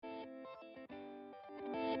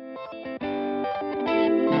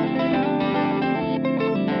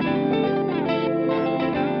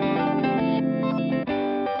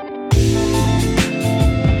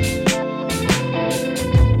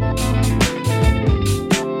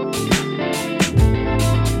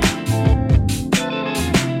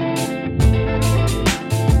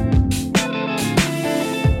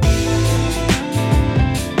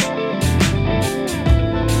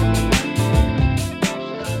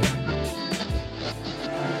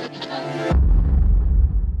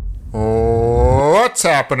What's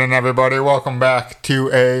happening, everybody? Welcome back to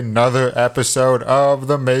another episode of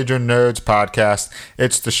the Major Nerds Podcast.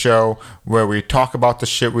 It's the show where we talk about the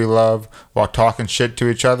shit we love while talking shit to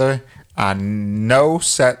each other on no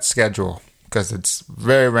set schedule, because it's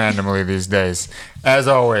very randomly these days. As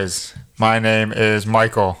always, my name is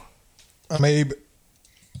Michael. I'm Abe.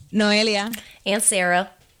 Noelia. And Sarah.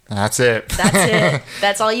 That's it. That's it.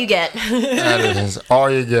 That's all you get. That is all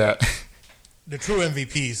you get. The true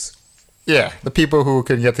MVPs. Yeah, the people who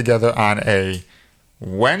can get together on a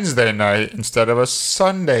Wednesday night instead of a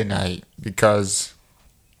Sunday night, because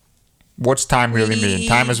what's time really mean?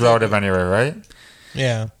 Time is relative anyway, right?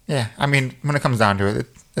 Yeah. Yeah, I mean, when it comes down to it,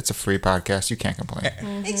 it's a free podcast. You can't complain.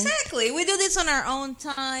 Mm-hmm. Exactly. We do this on our own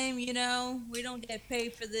time, you know. We don't get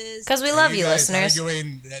paid for this. Because we love you, guys listeners.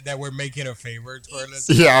 arguing that we're making a favor to our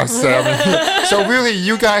listeners. Yeah, so really,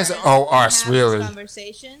 you guys owe us, really.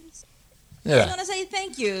 Conversations. I Yeah. just want to say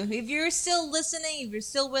thank you. If you're still listening, if you're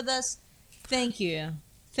still with us, thank you.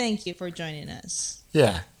 Thank you for joining us.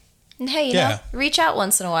 Yeah. And hey, you know, reach out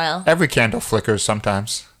once in a while. Every candle flickers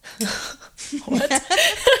sometimes. What?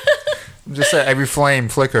 I'm just saying, every flame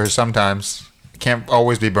flickers sometimes. It can't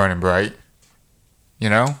always be burning bright. You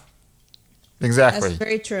know? Exactly. That's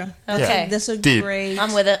very true. Okay. That's a Deep. great.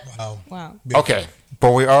 I'm with it. Wow. Okay,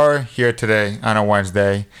 but we are here today on a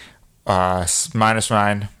Wednesday. Minus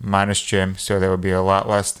Ryan, minus Jim, so there will be a lot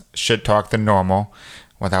less shit talk than normal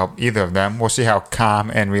without either of them. We'll see how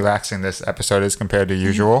calm and relaxing this episode is compared to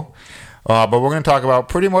usual. But we're going to talk about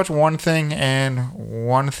pretty much one thing and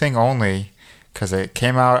one thing only, because it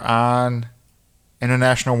came out on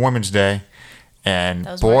International Women's Day, and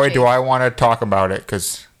boy, do I want to talk about it,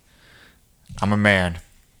 because I'm a man.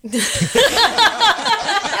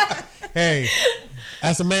 Hey,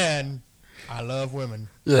 as a man, I love women.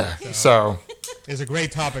 Yeah, so It's a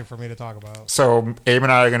great topic for me to talk about. So Abe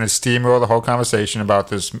and I are going to steamroll the whole conversation about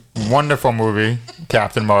this wonderful movie,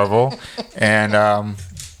 Captain Marvel, and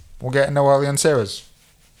we'll get into Noelia and Sarah's.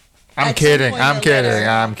 I'm kidding. Get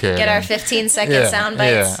our 15-second sound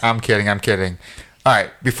bites. Yeah, I'm kidding. All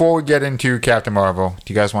right, before we get into Captain Marvel,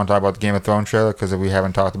 do you guys want to talk about the Game of Thrones trailer? Because we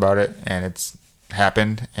haven't talked about it, and it's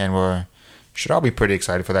happened, and we should all be pretty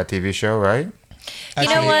excited for that TV show, right? You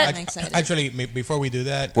know what? I'm excited. Actually, before we do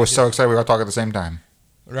that, We're so excited we all talk at the same time.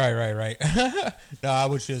 Right. No, I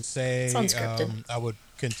would just say It's unscripted. I would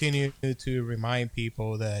continue to remind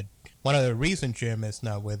people that one of the reasons Jim is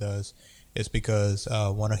not with us is because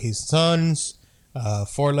one of his sons,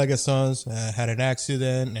 four-legged sons, had an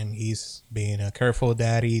accident, and he's being a careful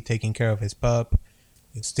daddy, taking care of his pup.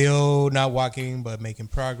 He's still not walking, but making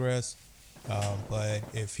progress. But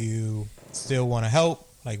if you still want to help,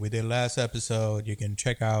 like we did last episode, you can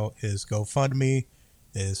check out his GoFundMe.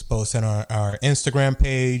 It's posted on our Instagram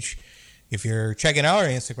page. If you're checking out our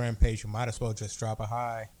Instagram page, you might as well just drop a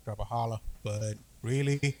holla. But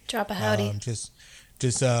really, Drop a howdy. Just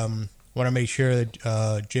want to make sure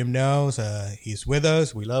that Jim knows he's with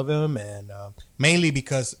us. We love him, and mainly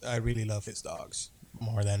because I really love his dogs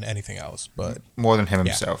more than anything else. But More than him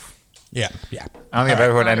himself. yeah. I don't think I've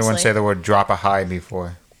ever heard anyone Honestly. say the word drop a high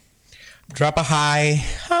before. Drop a hi.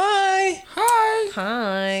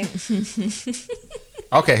 Hi.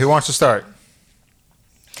 Okay, who wants to start?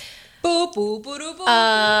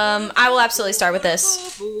 I will absolutely start with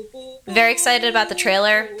this. Very excited about the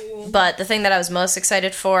trailer, but the thing that I was most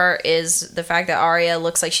excited for is the fact that Arya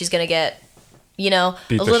looks like she's going to get, Beat a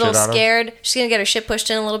the little shit out of? scared. She's going to get her shit pushed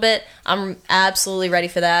in a little bit. I'm absolutely ready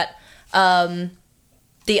for that.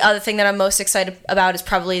 The other thing that I'm most excited about is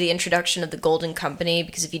probably the introduction of the Golden Company,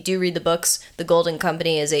 because if you do read the books, the Golden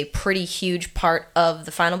Company is a pretty huge part of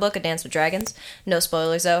the final book, A Dance with Dragons. No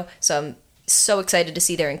spoilers, though, so I'm so excited to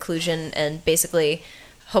see their inclusion and basically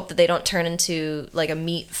hope that they don't turn into like a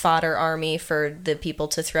meat fodder army for the people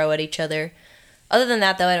to throw at each other. Other than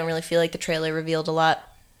that, though, I don't really feel like the trailer revealed a lot,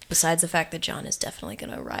 besides the fact that Jon is definitely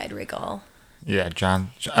going to ride Rhaegal. Yeah,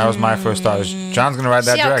 Jon. That was my first thought. John's going to ride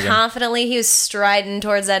that See how dragon. confidently he was striding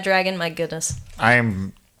towards that dragon? My goodness. I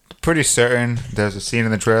am pretty certain there's a scene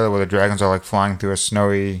in the trailer where the dragons are like flying through a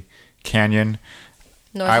snowy canyon.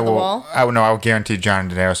 North of the wall? I will guarantee Jon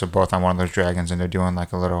and Daenerys are both on one of those dragons, and they're doing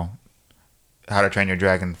like a little How to Train Your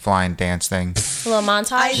Dragon flying dance thing. A little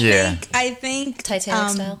montage. Yeah. I think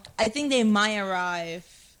Titanic style. I think they might arrive.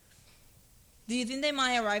 Do you think they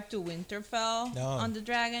might arrive to Winterfell on the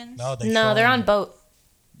dragons? No, No, they're on boat.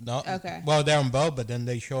 No. Okay. Well, they're on boat, but then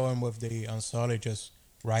they show them with the Unsullied just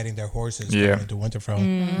riding their horses Yeah. into Winterfell.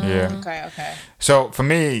 Yeah. Okay. So for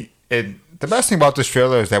me, the best thing about this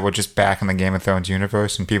trailer is that we're just back in the Game of Thrones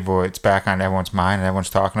universe, and it's back on everyone's mind, and everyone's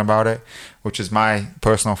talking about it, which is my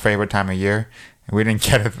personal favorite time of year. And we didn't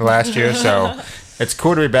get it last year, so it's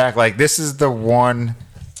cool to be back. Like, this is the one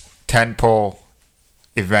tentpole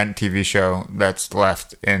event TV show that's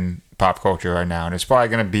left in pop culture right now, and it's probably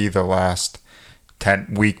going to be the last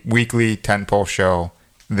weekly tentpole show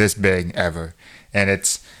this big ever. And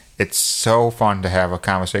it's so fun to have a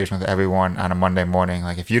conversation with everyone on a Monday morning.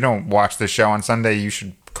 Like, if you don't watch the show on Sunday, you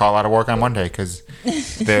should call out of work on Monday, because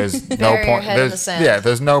there's no Bury your point. head in the sand.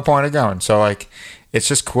 There's no point of going. So, like, it's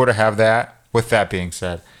just cool to have that. With that being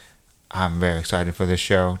said, I'm very excited for this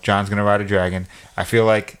show. John's gonna ride a dragon. I feel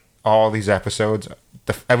like all these episodes,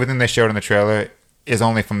 everything they showed in the trailer is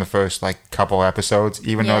only from the first couple episodes.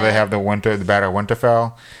 Even though they have the Battle of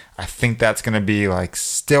Winterfell, I think that's gonna be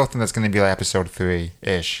still think that's gonna be episode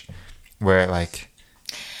 3-ish, where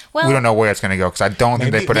Well, we don't know where it's gonna go, because I don't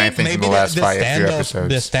think they put anything from the last 5 episodes.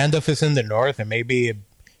 The standoff is in the north, and maybe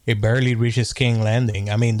it barely reaches King Landing.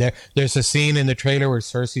 I mean, there's a scene in the trailer where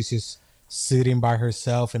Cersei's just sitting by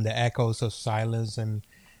herself in the echoes of silence and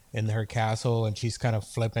in her castle, and she's kind of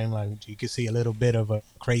flipping. Like, you can see a little bit of a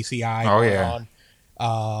crazy eye going on.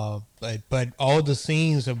 But all the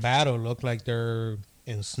scenes of battle look like they're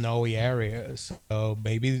in snowy areas. So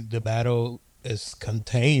maybe the battle is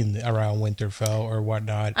contained around Winterfell or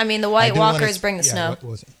whatnot. I mean, the White Walkers bring the snow.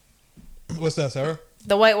 What's that, sir?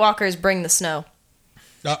 The White Walkers bring the snow.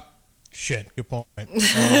 Oh, shit. Good point.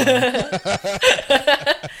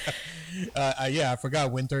 Yeah, I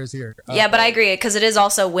forgot winter is here. Yeah, but I agree, because it is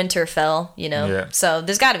also Winterfell, Yeah. So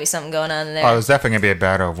there's got to be something going on in there. Oh, there's definitely gonna be a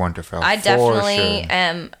Battle of Winterfell. I for definitely sure.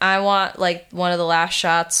 am. I want one of the last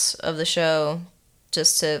shots of the show,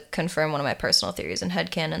 just to confirm one of my personal theories and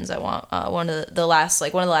headcanons. I want one of the last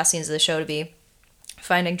scenes of the show to be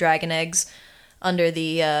finding dragon eggs under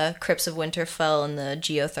the crypts of Winterfell and the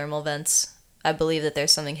geothermal vents. I believe that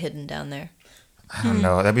there's something hidden down there. I don't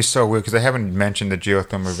know. That'd be so weird, because they haven't mentioned the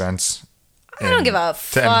geothermal events. I don't give a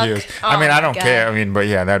 10 fuck. years. Oh I mean, I my don't God. care. I mean, but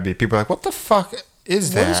yeah, that'd be people are like, what the fuck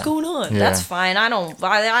is that? What is going on? Yeah. That's fine. I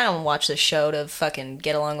don't watch the show to fucking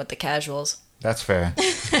get along with the casuals. That's fair.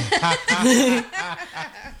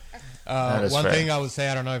 That is One fair. thing I would say,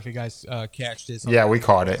 I don't know if you guys catch this. Yeah, we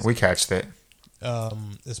caught it. We catched it.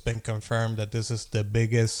 It's been confirmed that this is the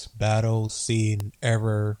biggest battle scene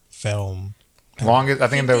ever filmed. Longest. I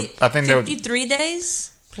think they. 53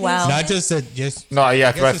 days. Wow. Not just No, yeah,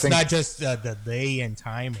 I guess I it's think- not just the day and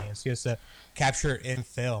timing. It's just capture in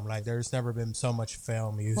film. Like, there's never been so much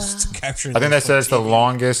film used to capture. I think this that says the footage.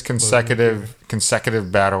 longest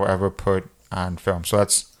consecutive battle ever put on film. So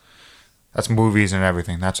that's movies and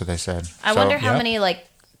everything. That's what they said. I So- wonder how yeah. many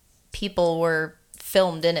people were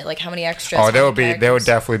filmed in it. Like, how many extras? Oh, how there many would characters?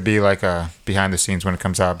 definitely be a behind the scenes when it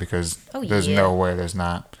comes out, because Oh, there's yeah. no way there's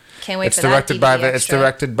not. Can't wait It's for that directed DVD by it's extra.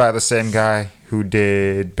 directed by the same guy who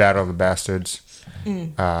did Battle of the Bastards.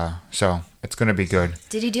 So it's gonna be good.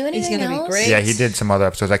 Did he do anything gonna be else? great. Yeah, he did some other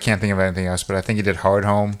episodes. I can't think of anything else, but I think he did Hard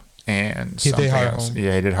Home and He did something Hard else. Home.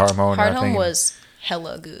 Yeah, he did Hard Home. Hard and I Home think- was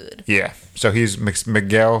hella good. Yeah, so he's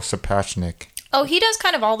Miguel Sapochnik. Oh, he does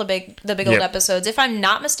kind of all the big old Yep. episodes. If I'm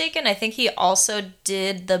not mistaken, I think he also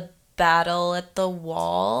did the Battle at the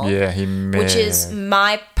Wall. Yeah, Which is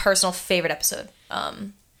my personal favorite episode.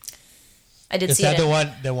 I did Is see that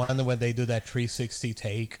it. the one when they do that 360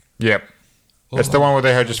 take? Yep. It's the one where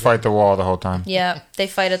they just fight the wall the whole time. Yeah, they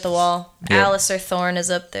fight at the wall. Yeah. Alistair Thorne is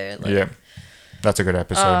up there. Like, Yep. That's a good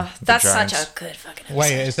episode. with the that's such Giants. a good fucking episode.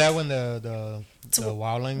 Wait, is that when the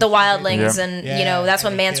wildlings? The Wildlings, Yeah. and Yeah, that's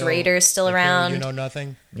when and they Mance kill- Raider is still they kill around. You know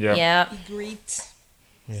nothing. Yep. Yeah, Great.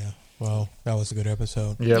 Yeah. Well, that was a good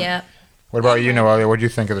episode. Yep. yeah. What about you, Noelia? What do you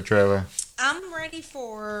think of the trailer? I'm ready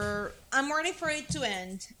for it to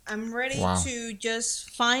end. I'm ready Wow. to just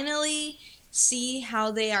finally see how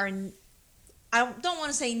they are. I don't want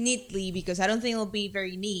to say neatly, because I don't think it'll be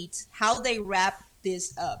very neat, how they wrap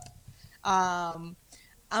this up.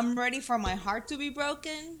 I'm ready for my heart to be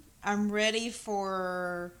broken. I'm ready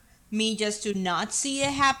for me just to not see a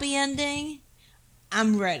happy ending.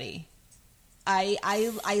 I'm ready.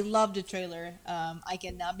 I love the trailer. I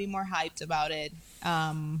cannot be more hyped about it.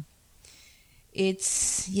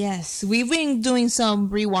 Yes, we've been doing some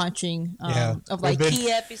rewatching Yeah. of We've been- key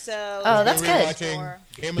episodes. Oh, that's We're good. rewatching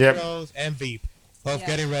Game of Yep. Thrones and Veep. Both Yeah.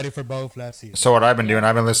 getting ready for both last season. So what I've been doing,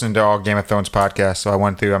 I've been listening to all Game of Thrones podcasts. So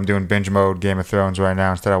I'm doing binge mode Game of Thrones right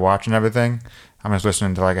now instead of watching everything. I'm just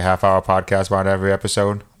listening to like a half-hour podcast about every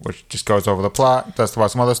episode, which just goes over the plot, does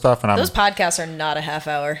about some other stuff, and I'm Those podcasts are not a half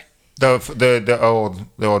hour. the old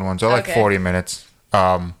ones are like Okay. 40 minutes.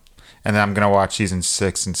 And then I'm gonna watch season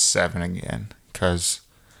 6 and 7 again because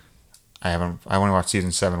I only watched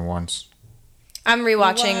season 7 once. I'm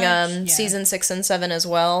rewatching Yeah. season 6 and 7 as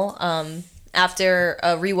well. After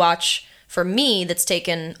a rewatch for me that's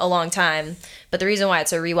taken a long time. But the reason why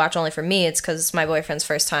it's a rewatch only for me, it's because it's my boyfriend's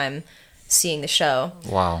first time seeing the show.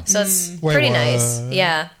 Wow. So it's Wait, pretty what? nice.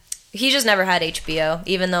 Yeah. He just never had HBO,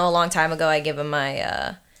 even though a long time ago I gave him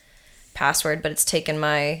my password, but it's taken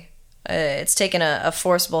a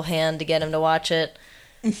forcible hand to get him to watch it.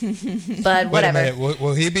 But Wait whatever. a minute,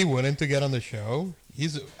 will he be willing to get on the show?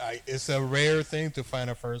 It's a rare thing to find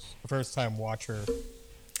a first time watcher.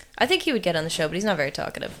 I think he would get on the show, but he's not very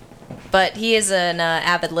talkative. But he is an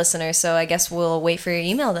avid listener, so I guess we'll wait for your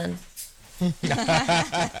email then.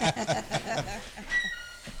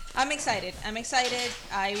 I'm excited.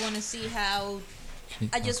 I want to see how.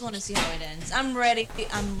 I just want to see how it ends. I'm ready.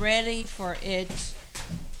 I'm ready for it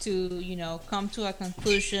to, come to a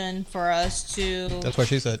conclusion, for us to That's what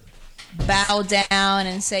she said. bow down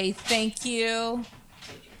and say thank you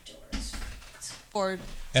for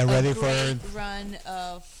And a ready great for run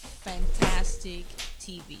of fantastic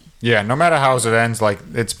TV. Yeah, no matter how it ends, like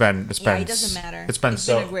it's been Yeah, it doesn't matter. It's been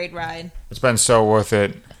a great ride. it's been so worth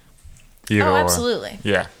it. Either Oh, or. absolutely.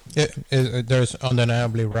 Yeah. there's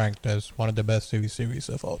undeniably ranked as one of the best TV series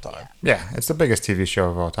of all time. Yeah, it's the biggest TV show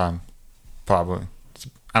of all time. Probably.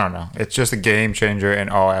 I don't know. It's just a game changer in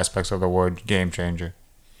all aspects of the word game changer.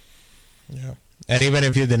 Yeah. And even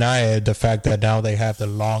if you deny it, the fact that now they have the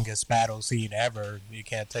longest battle scene ever, you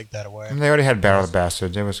can't take that away. And they already had Battle of the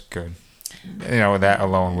Bastards. It was good. That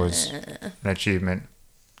alone was an achievement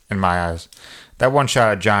in my eyes. That one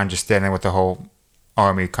shot of John just standing with the whole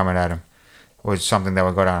army coming at him was something that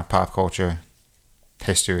would go down in pop culture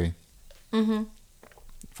history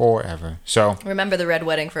forever. So Remember the Red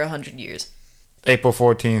Wedding for 100 years. April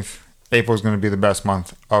 14th, April's going to be the best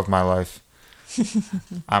month of my life.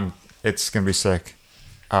 It's going to be sick.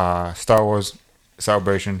 Star Wars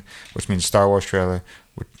Celebration, which means Star Wars trailer,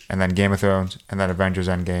 and then Game of Thrones, and then Avengers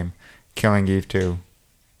Endgame, Killing Eve 2.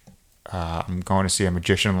 I'm going to see A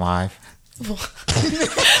Magician live.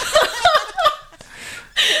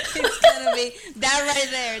 It's gonna be that right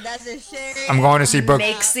there. That's a share. I'm going to see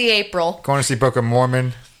Makes the April. Book of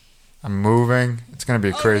Mormon. I'm moving. It's going to be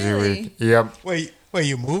a crazy really? week. Yep. Wait,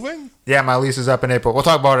 you moving? Yeah, my lease is up in April. We'll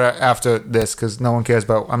talk about it after this because no one cares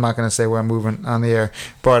about. I'm not going to say where I'm moving on the air,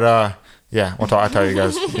 but yeah, we'll talk. I'll tell you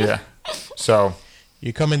guys. Yeah. So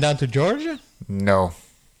You coming down to Georgia? no,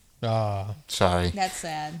 Ah, sorry. That's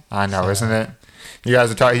sad. I know, isn't it? You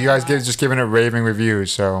guys are talking. You guys just giving it raving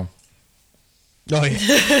reviews, so oh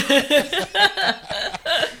yeah.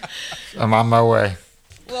 I'm on my way.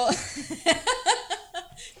 Well,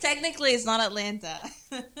 technically, it's not Atlanta.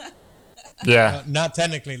 Yeah, Not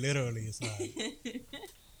technically, literally, it's not.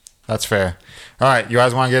 that's fair. All right, you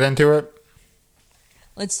guys want to get into it?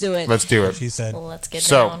 Let's do it. Let's do it. She said. Well, let's get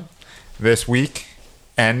So- down. This week,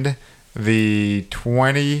 and the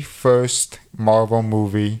 21st Marvel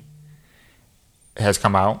movie has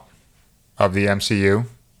come out of the MCU.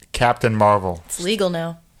 Captain Marvel. It's legal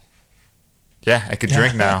now. Yeah, I could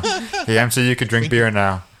drink now. The MCU could drink beer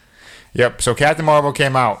now. Yep. So Captain Marvel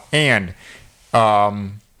came out, and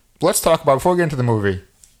let's talk about before we get into the movie.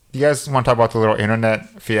 You guys want to talk about the little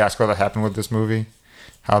internet fiasco that happened with this movie?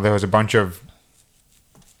 How there was a bunch of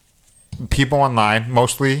people online,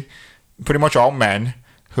 mostly, pretty much all men,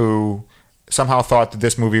 who somehow thought that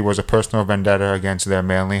this movie was a personal vendetta against their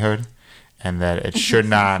manlyhood, and that it should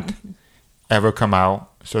not ever come out.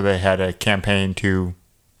 So they had a campaign to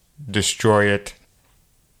destroy it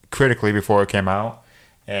critically before it came out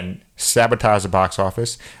and sabotage the box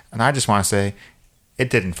office. And I just want to say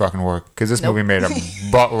it didn't fucking work because this Nope. movie made a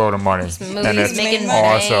buttload of money. And movie's it's making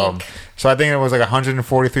awesome. bank. So I think it was like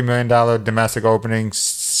 $143 million domestic opening,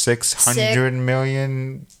 600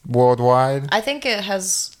 million worldwide. I think it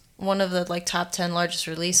has one of the top 10 largest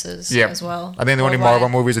releases Yeah, as well. I think the only worldwide. Marvel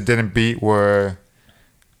movies it didn't beat were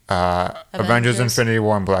Avengers, Infinity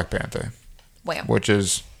War, and Black Panther, Wham. which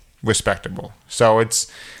is respectable. So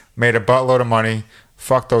it's made a buttload of money.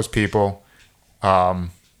 Fuck those people.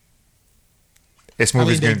 This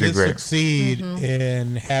movie's they going to do did great. succeed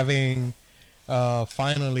in having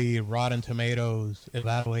finally Rotten Tomatoes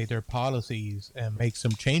evaluate their policies and make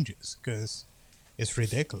some changes because it's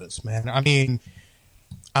ridiculous, man. I mean,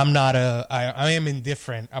 I'm not I am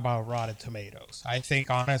indifferent about Rotten Tomatoes. I think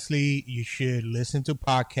honestly you should listen to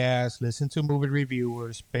podcasts, listen to movie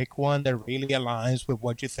reviewers, pick one that really aligns with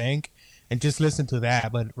what you think, and just listen to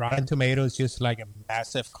that. But Rotten Tomatoes is just like a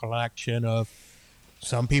massive collection of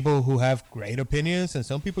some people who have great opinions and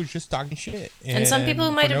some people just talking shit. And some people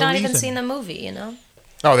who for might have no not even reason. seen the movie, you know?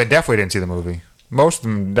 Oh, they definitely didn't see the movie. Most of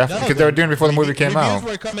them definitely, because they were doing it before the movie came out.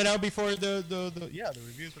 Reviews were coming out before the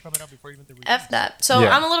reviews were coming out before even the reviews. F that. So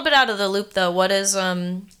Yeah. I'm a little bit out of the loop, though. What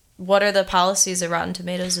are the policies that Rotten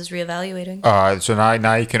Tomatoes is reevaluating? So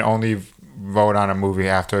now you can only vote on a movie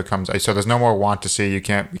after it comes out. So there's no more want to see. You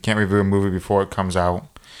can't review a movie before it comes out.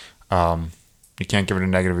 You can't give it a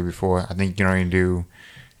negative review before. I think you can only do.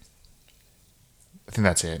 I think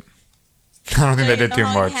that's it. I don't think they did too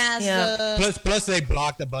much. Yeah. Plus they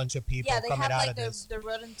blocked a bunch of people Yeah, they coming have out like of this. the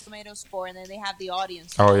Rotten Tomato score, and then they have the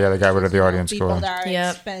audience. Oh, score, yeah, they got rid which of the is, audience people score. that are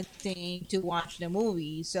Yep. expecting to watch the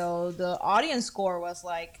movie. So the audience score was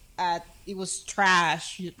like it was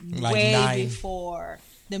trash Like way 9. before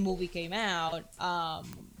the movie came out.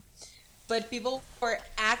 But people were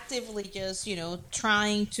actively just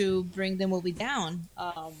trying to bring the movie down,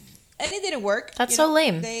 and it didn't work. That's so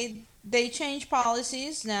lame. They changed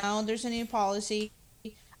policies. Now there's a new policy.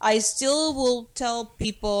 I still will tell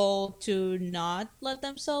people to not let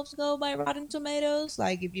themselves go by Rotten Tomatoes.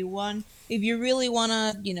 Like if you really want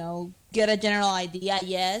to, get a general idea,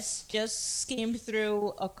 yes, just skim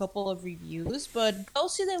through a couple of reviews, but go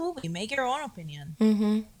see the movie, make your own opinion.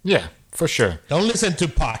 Mm-hmm. Yeah, for sure. Don't listen to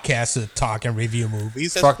podcasts that talk and review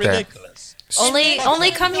movies. That's Fuck that. ridiculous. Only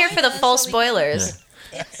come here for the full spoilers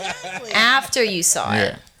Exactly. after you saw Yeah.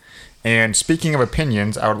 it. And speaking of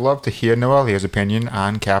opinions, I would love to hear Noelia's opinion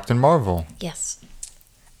on Captain Marvel. Yes.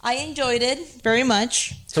 I enjoyed it very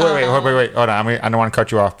much. So wait, hold on. I don't want to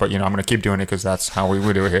cut you off, but I'm going to keep doing it because that's how we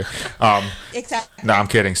do it here. Exactly. No, I'm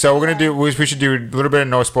kidding. So we're gonna we should do a little bit of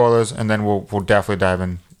no spoilers, and then we'll definitely dive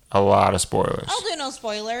in a lot of spoilers. I'll do no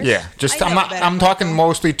spoilers. Yeah, just I know better, I'm talking Michael.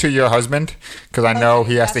 mostly to your husband because I know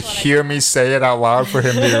Okay, he has to that's what I hear thought. me say it out loud for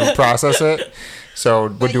him to process it. So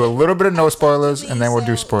we'll do a little bit of no spoilers, and then we'll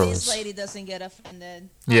do This spoilers. lady doesn't get offended.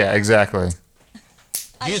 Yeah, exactly.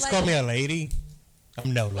 You just call me a lady?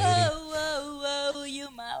 I'm no lady. Whoa, you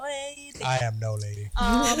my lady. I am no lady.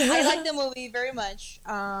 I like the movie very much.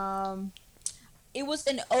 It was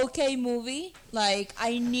an okay movie. Like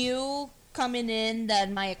I knew coming in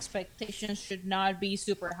that my expectations should not be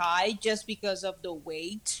super high just because of the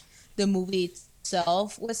weight the movie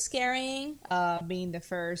itself was carrying, being the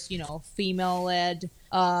first, female-led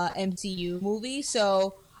MCU movie.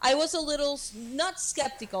 So I was a little not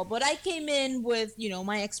skeptical, but I came in with,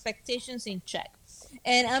 my expectations in check.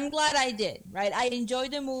 And I'm glad I did, right? I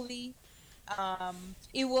enjoyed the movie.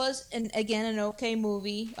 It was an okay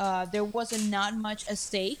movie. There wasn't not much at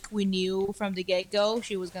stake. We knew from the get-go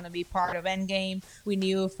she was going to be part of Endgame. We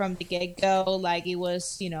knew from the get-go like it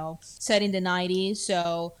was, set in the 90s.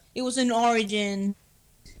 So it was an origin,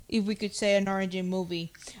 if we could say an origin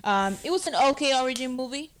movie. It was an okay origin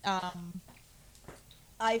movie.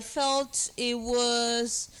 I felt it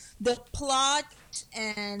was the plot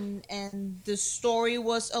and the story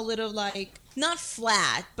was a little like not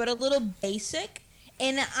flat but a little basic,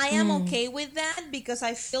 and I am okay with that because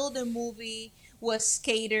I feel the movie was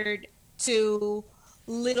catered to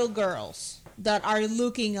little girls that are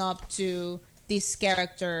looking up to this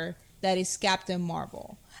character that is Captain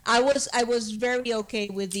Marvel. I was very okay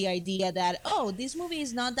with the idea that this movie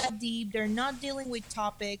is not that deep. They're not dealing with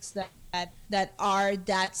topics that are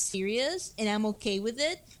that serious, and I'm okay with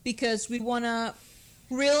it because we want to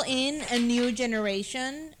reel in a new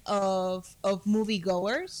generation of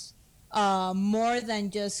moviegoers, more than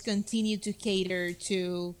just continue to cater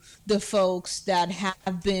to the folks that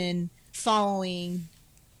have been following,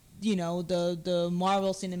 the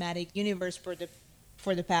Marvel Cinematic Universe for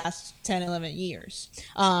the past 10, 11 years.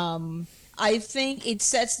 I think it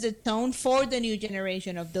sets the tone for the new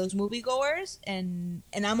generation of those moviegoers, and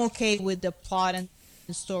I'm okay with the plot and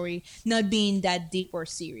the story not being that deep or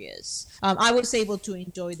serious. I was able to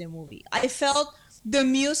enjoy the movie. I felt the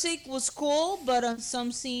music was cool, but on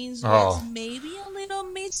some scenes was maybe a little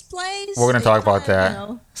misplaced. We're gonna talk about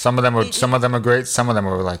that. Some of them are great. Some of them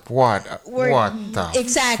were like, what the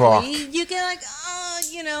exactly? fuck? You get like,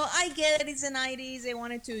 I get it. It's the 90s. They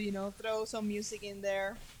wanted to, throw some music in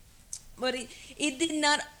there. But it did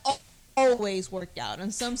not always work out.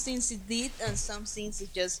 On some scenes it did, and some scenes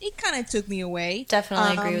it kind of took me away.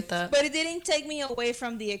 Definitely agree with that. But it didn't take me away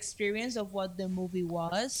from the experience of what the movie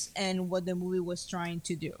was and what the movie was trying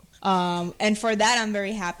to do. And for that, I'm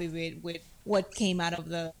very happy with what came out of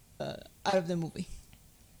the movie.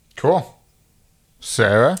 Cool.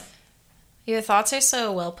 Sarah? Your thoughts are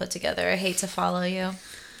so well put together. I hate to follow you.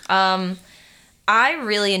 I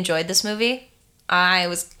really enjoyed this movie. I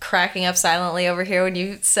was cracking up silently over here when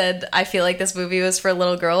you said I feel like this movie was for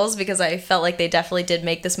little girls, because I felt like they definitely did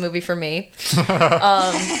make this movie for me.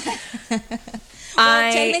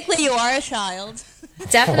 Technically, you are a child.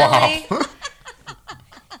 Definitely. Wow.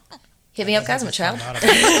 Hit me up, guys. I'm a child.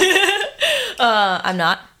 I'm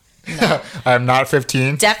not. No. I'm not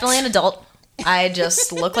 15. Definitely an adult. I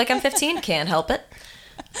just look like I'm 15. Can't help it.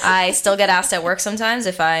 I still get asked at work sometimes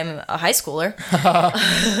if I'm a high schooler.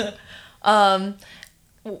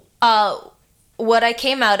 What I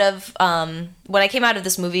came out of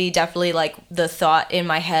this movie, definitely, like, the thought in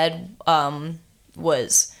my head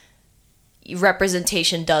was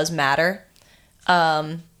representation does matter.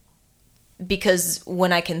 Because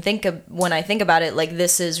when I think about it, like,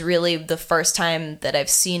 this is really the first time that I've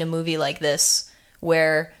seen a movie like this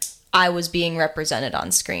where I was being represented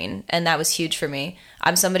on screen, and that was huge for me.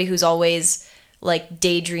 I'm somebody who's always, like,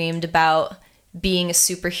 daydreamed about being a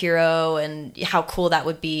superhero and how cool that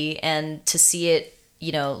would be, and to see it,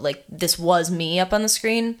 you know, like, this was me up on the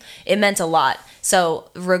screen, it meant a lot. So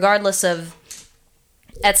regardless of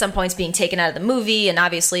at some points being taken out of the movie, and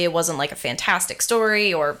obviously it wasn't like a fantastic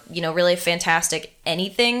story or, you know, really a fantastic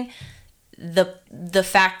anything, the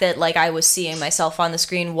fact that, like, I was seeing myself on the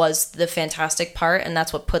screen was the fantastic part, and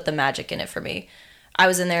that's what put the magic in it for me. I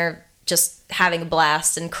was in there just having a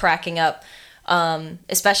blast and cracking up,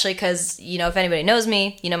 especially because, you know, if anybody knows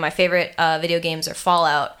me, you know, my favorite video games are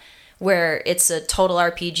Fallout, where it's a total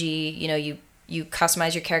RPG. You know, you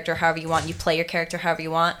customize your character however you want, you play your character however you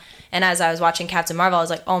want. And as I was watching Captain Marvel, I was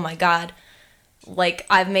like, oh my god, like,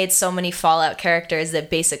 I've made so many Fallout characters that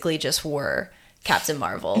basically just were Captain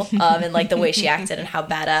Marvel, and, like, the way she acted and how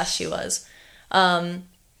badass she was. I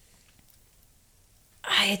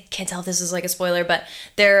can't tell if this is, like, a spoiler, but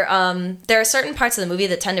there are certain parts of the movie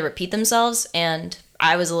that tend to repeat themselves, and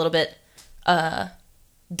I was a little bit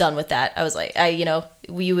done with that. I was like,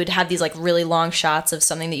 we would have these, like, really long shots of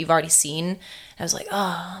something that you've already seen. I was like,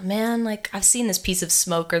 oh man, like, I've seen this piece of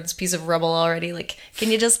smoke or this piece of rubble already. Like, can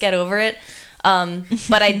you just get over it?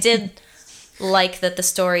 But I did like that the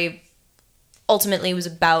story ultimately was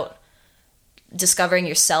about discovering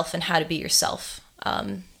yourself and how to be yourself,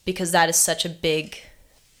 because that is such a big,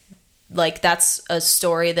 like, that's a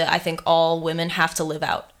story that I think all women have to live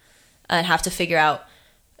out and have to figure out.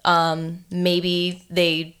 Maybe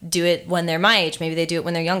they do it when they're my age, maybe they do it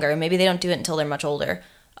when they're younger, maybe they don't do it until they're much older,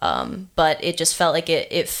 but it just felt like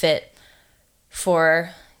it fit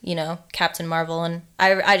for, you know, Captain Marvel, and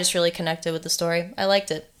I just really connected with the story. I liked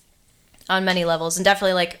it on many levels, and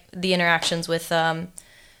definitely, like, the interactions with the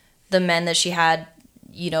men that she had,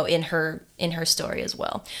 you know, in her story as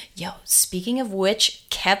well. Yo, speaking of which,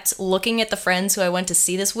 kept looking at the friends who I went to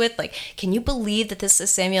see this with, like, can you believe that this is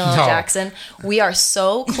Samuel L. Jackson? We are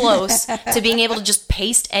so close to being able to just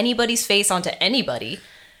paste anybody's face onto anybody.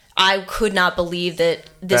 I could not believe that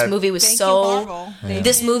this movie was so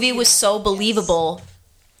believable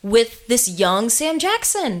with this young Sam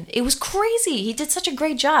Jackson. It was crazy. He did such a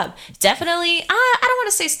great job. Definitely, I don't want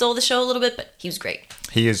to say stole the show a little bit, but he was great.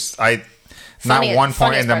 He is. Not one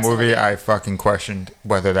point in the movie I fucking questioned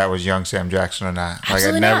whether that was young Sam Jackson or not.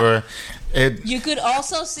 Absolutely like, I never. not. You could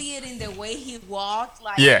also see it in the way he walked.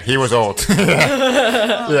 Like, yeah, he was old.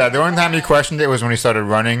 Yeah, the only time he questioned it was when he started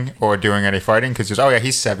running or doing any fighting, because he was, oh yeah,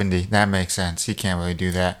 he's 70. That makes sense. He can't really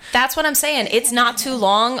do that. That's what I'm saying. It's not too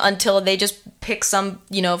long until they just pick some,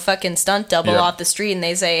 you know, fucking stunt double off the street and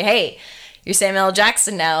they say, hey, you're Samuel L.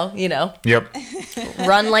 Jackson now, you know. Yep.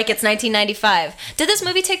 Run like it's 1995. Did this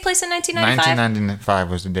movie take place in 1995? 1995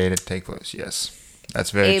 was the date it take place, yes.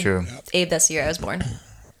 That's very true. Abe, that's the year I was born.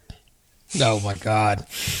 Oh my god.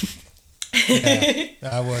 Yeah,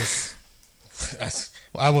 I was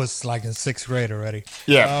like in 6th grade already.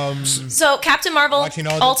 Yeah. So Captain Marvel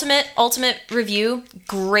ultimate review,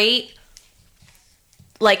 great,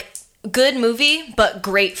 like, good movie, but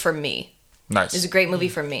great for me. Nice. It was a great movie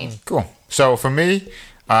for me. Cool. So for me,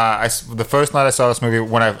 the first night I saw this movie,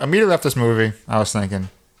 when I immediately left this movie, I was thinking,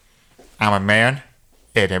 I'm a man.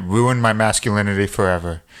 It ruined my masculinity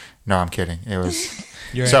forever. No, I'm kidding. It was.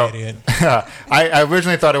 You're an idiot. I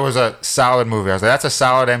originally thought it was a solid movie. I was like, that's a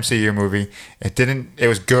solid MCU movie. It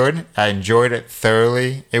was good. I enjoyed it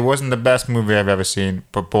thoroughly. It wasn't the best movie I've ever seen,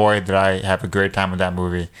 but boy, did I have a great time with that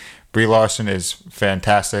movie. Brie Larson is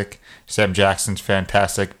fantastic. Sam Jackson's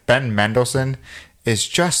fantastic. Ben Mendelsohn is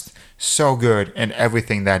just so good in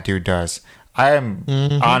everything that dude does. I am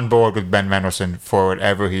on board with Ben Mendelsohn for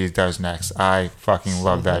whatever he does next. I fucking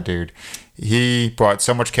love that dude. He brought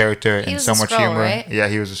so much character and so much humor. Right? Yeah,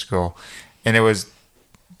 he was a Skrull. and it was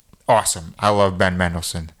awesome. I love Ben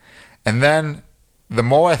Mendelsohn. And then the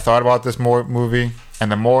more I thought about this movie,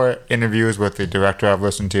 and the more interviews with the director I've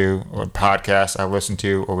listened to, or podcasts I've listened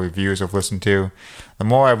to, or reviews I've listened to, the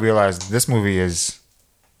more I realized this movie is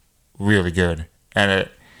really good. And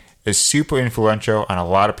it is super influential on a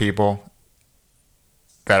lot of people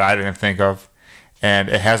that I didn't think of. And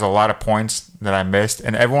it has a lot of points that I missed.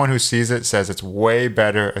 And everyone who sees it says it's way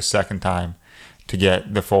better a second time to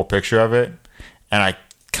get the full picture of it. And I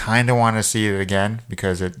kind of want to see it again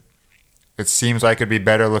because it seems like it'd be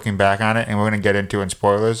better looking back on it, and we're going to get into it in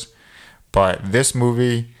spoilers. But this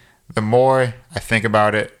movie, the more I think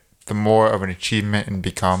about it, the more of an achievement it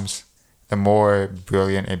becomes, the more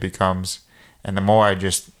brilliant it becomes, and the more I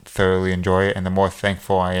just thoroughly enjoy it, and the more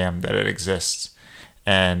thankful I am that it exists.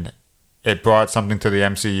 And it brought something to the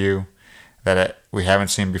MCU that we haven't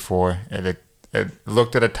seen before. It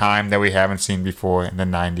looked at a time that we haven't seen before in the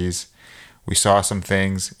 90s. We saw some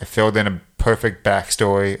things. It filled in a perfect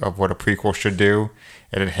backstory of what a prequel should do.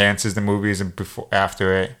 It enhances the movies and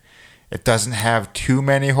after it. It doesn't have too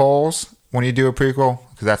many holes when you do a prequel,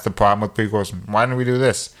 because that's the problem with prequels. Why didn't we do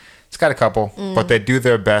this? It's got a couple, but they do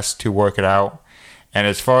their best to work it out. And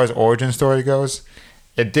as far as origin story goes,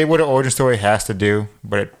 it did what an origin story has to do,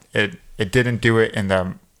 but it didn't do it in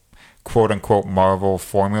the quote-unquote Marvel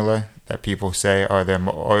formula that people say are their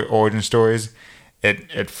origin stories.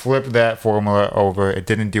 It flipped that formula over. It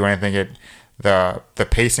didn't do anything. The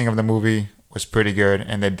pacing of the movie was pretty good,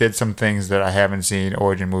 and they did some things that I haven't seen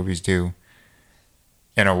origin movies do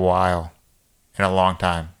in a while, in a long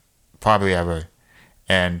time, probably ever.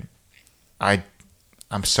 And I'm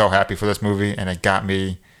so happy for this movie, and it got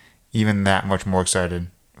me even that much more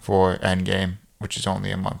excited for Endgame, which is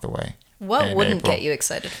only a month away. What wouldn't get you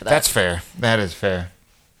excited for that? That's fair. That is fair.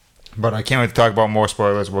 But I can't wait to talk about more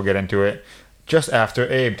spoilers. We'll get into it just after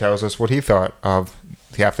Abe tells us what he thought of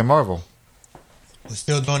Captain Marvel. We're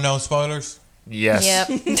still doing no spoilers? Yes. Yep.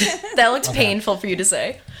 That looks painful for you to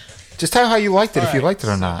say. Just tell how you liked it, if you liked it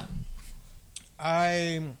or not.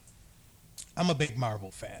 I'm a big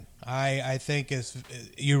Marvel fan. I think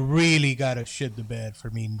you really got to shit the bed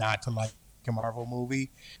for me not to like a Marvel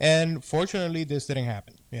movie. And fortunately, this didn't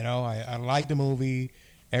happen. You know, I liked the movie.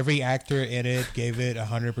 Every actor in it gave it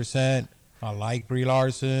 100%. I like Brie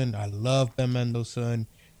Larson. I love Ben Mendelsohn.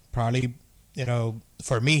 Probably, you know,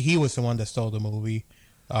 for me, he was the one that stole the movie.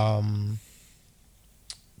 There are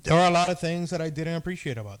a lot of things that I didn't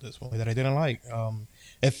appreciate about this movie that I didn't like.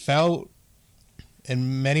 It felt,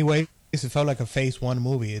 in many ways, it felt like a Phase 1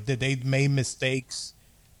 movie. They made mistakes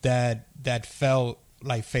that felt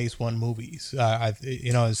like Phase 1 movies.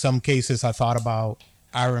 In some cases, I thought about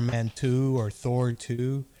Iron Man 2 or Thor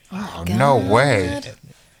 2. Oh, no way.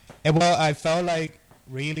 And well, I felt like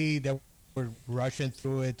really they were rushing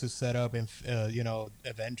through it to set up,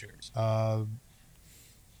 Avengers.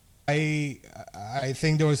 I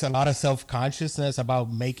think there was a lot of self-consciousness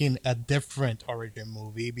about making a different origin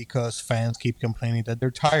movie because fans keep complaining that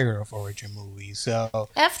they're tired of origin movies. So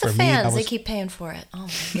F the fans, they keep paying for it. Oh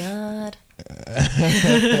my god.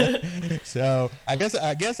 So I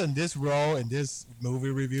guess in this role, in this movie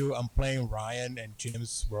review, I'm playing Ryan and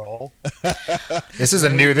Jim's role. This is a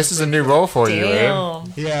new role for you, Damn.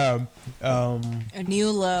 Abe. Yeah. A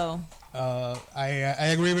new low. I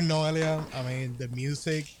agree with Noelia. I mean, the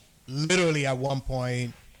music, literally at one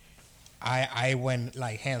point, I went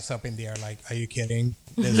like hands up in the air, like, are you kidding?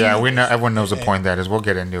 Yeah, we know. Everyone knows the point that is. We'll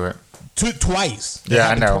get into it. Twice. Yeah,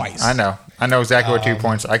 I know. Twice. I know exactly what 2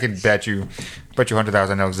 points. I could bet you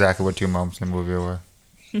 100,000. I know exactly what 2 moments in the movie were.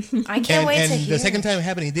 I can't wait to and hear. the second time it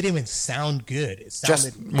happened, it didn't even sound good. It sounded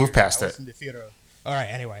Just move past I was it. in the theater. All right.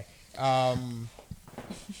 Anyway,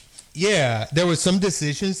 yeah, there were some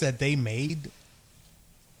decisions that they made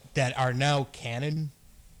that are now canon.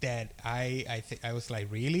 That I think I was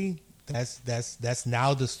like, really? That's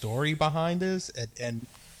now the story behind this, and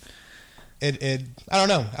it I don't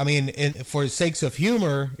know. I mean, for sakes of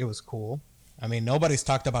humor, it was cool. I mean, nobody's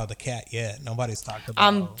talked about the cat yet. Nobody's talked about.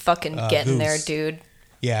 I'm fucking getting there, Goose. dude.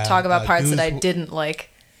 Yeah. Talk about parts Goose, that I didn't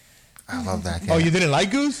like. I love that. Oh, you didn't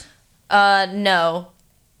like Goose? No.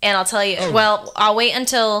 And I'll tell you. Oh. Well, I'll wait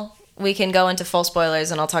until we can go into full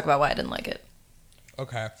spoilers, and I'll talk about why I didn't like it.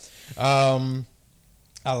 Okay. I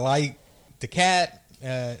like the cat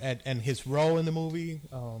and his role in the movie.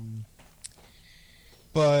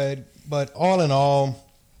 But all in all,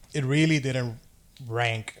 it really didn't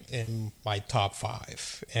rank in my top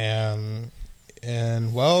 5. And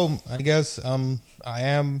well, I guess I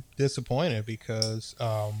am disappointed because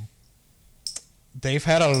they've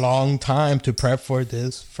had a long time to prep for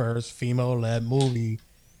this first female-led movie,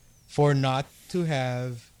 for not to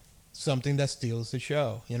have something that steals the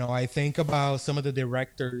show. You know, I think about some of the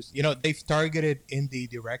directors. You know, they've targeted indie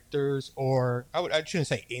directors, or I shouldn't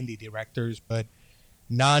say indie directors, but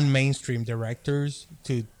non-mainstream directors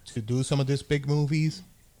to do some of these big movies.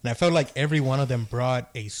 And I felt like every one of them brought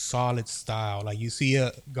a solid style. Like you see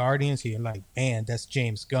Guardians, you're like, man, that's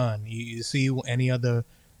James Gunn. You see any of the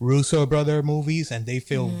Russo brother movies, and they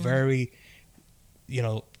feel very, you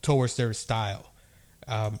know, towards their style.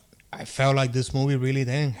 I felt like this movie really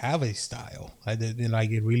didn't have a style.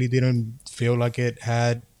 It really didn't feel like it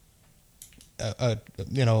had an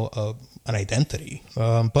identity.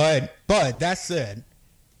 But that said,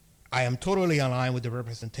 I am totally aligned with the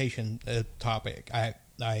representation topic.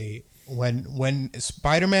 When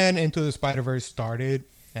Spider-Man Into the Spider-Verse started,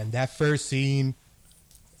 and that first scene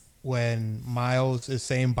when Miles is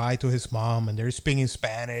saying bye to his mom and they're speaking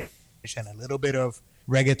Spanish and a little bit of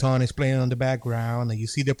reggaeton is playing on the background and you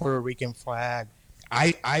see the Puerto Rican flag,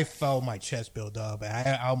 I felt my chest build up and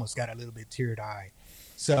I almost got a little bit teary-eyed.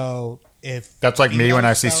 So if that's like me when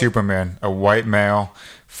I see Superman, a white male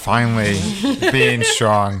finally being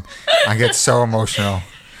strong, I get so emotional.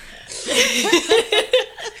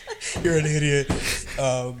 You're an idiot.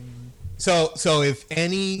 So if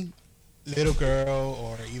any little girl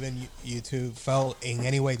or even you two felt in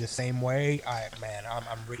any way the same way,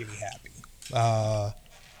 I'm really happy.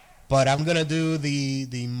 But I'm gonna do the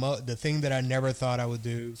thing that I never thought I would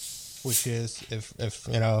do, which is if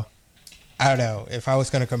you know, I don't know, if I was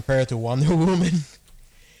gonna compare it to Wonder Woman,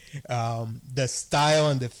 the style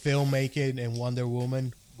and the filmmaking in Wonder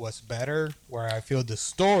Woman was better, where I feel the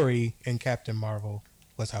story in Captain Marvel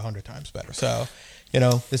was 100 times better. So, you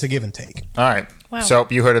know, it's a give and take. All right. Wow. So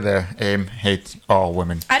you heard it there. Aim hates all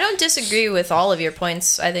women. I don't disagree with all of your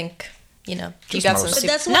points. I think, you know, you Just got most. some. But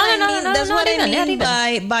that's what I mean. That's what I mean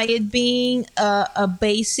by it being a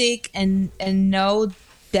basic and no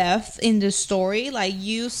depth in the story. Like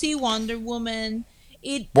you see Wonder Woman.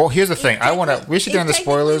 Well, here's the thing. We should get into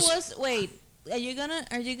spoilers. Wait, are you gonna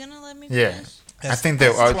let me Yeah. finish? I think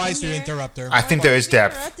there are. Twice you interrupt her. I think there is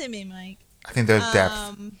depth. Interrupted me, Mike. I think there's depth.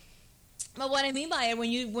 But what I mean by it, when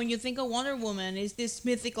you think of Wonder Woman, is this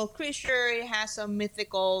mythical creature? It has some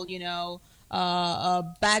mythical, you know,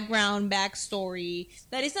 backstory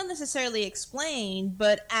that is not necessarily explained.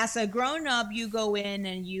 But as a grown up, you go in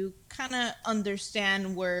and you kind of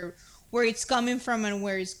understand where it's coming from and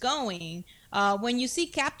where it's going. When you see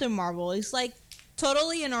Captain Marvel, it's like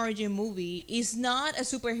totally an origin movie. It's not a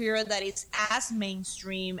superhero that is as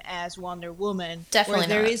mainstream as Wonder Woman. Definitely where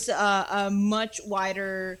there not. is a much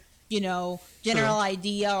wider, you know, general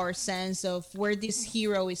idea or sense of where this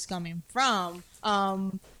hero is coming from.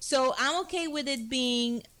 So I'm okay with it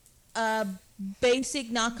being a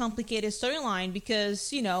basic, not complicated storyline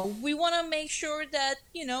because, you know, we want to make sure that,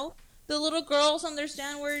 you know, the little girls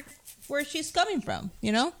understand where she's coming from,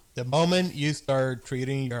 you know? The moment you start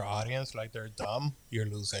treating your audience like they're dumb, you're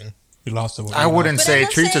losing. You lost the. I wouldn't But say I'm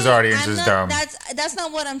not treats his saying- audience I'm as not- dumb. That's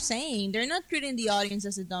not what I'm saying. They're not treating the audience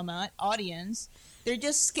as a dumb audience. They're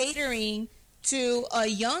just catering to a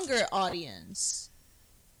younger audience.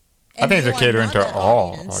 I think they're you are catering not to that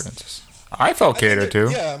all audience. audiences. I felt catered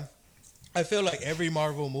to. Yeah, I feel like every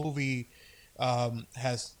Marvel movie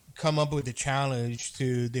has come up with the challenge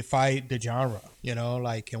to defy the genre. You know,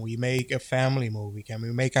 like, can we make a family movie? Can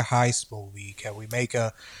we make a heist movie? Can we make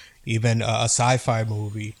even a sci-fi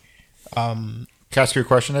movie? Can I ask you a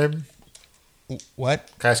question, Abe?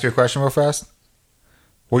 What? Can I ask you a question real fast?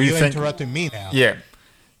 What do you You think? interrupting me now. Yeah.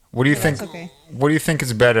 What do you think? That's okay. What do you think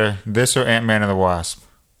is better, this or Ant-Man and the Wasp?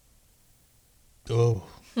 Oh.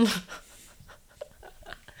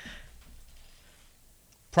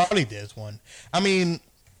 Probably this one. I mean,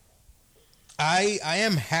 I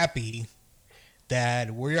am happy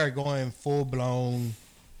that we are going full blown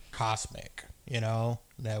cosmic. You know,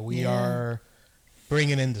 that we are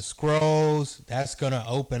bringing in the scrolls. That's gonna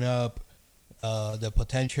open up the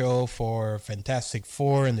potential for Fantastic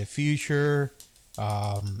Four in the future,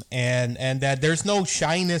 and that there's no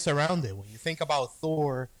shyness around it. When you think about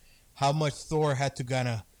Thor, how much Thor had to kind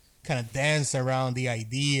of dance around the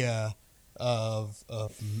idea of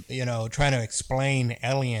you know, trying to explain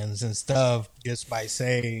aliens and stuff just by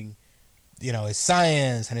saying, you know, it's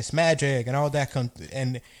science and it's magic and all that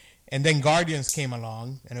and then Guardians came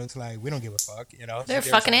along and it was like, we don't give a fuck, you know. They're There's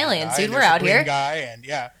fucking a aliens, guy dude. and We're there's a out green here. guy and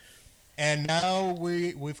yeah. And now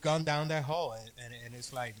we've gone down that hole and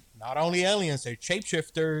it's like, not only aliens, they're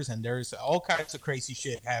shapeshifters and there's all kinds of crazy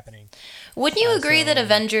shit happening. Wouldn't you agree that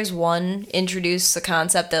Avengers 1 introduced the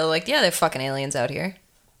concept that, like, yeah, they're fucking aliens out here?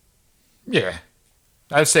 Yeah,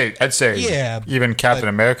 I'd say Yeah, even Captain but-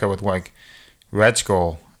 America with like Red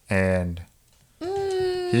Skull and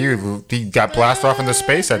He got blasted off into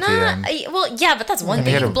space at the end. Well, yeah, but that's one And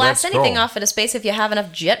he thing. had You a can blast red anything skull. off into space if you have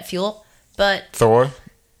enough jet fuel. But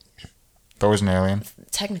Thor's an alien.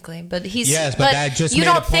 technically, but he's Yes, but that just you made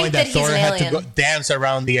a don't think point that that he's Thor an had to alien. go dance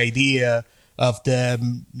around the idea of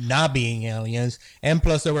them not being aliens, and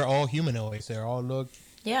plus they were all humanoids. They all looked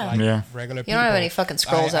Yeah, like Yeah. regular you people. don't have any fucking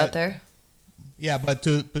scrolls I- out there. Yeah, but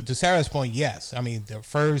to Sarah's point, yes. I mean, the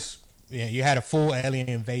first you had a full alien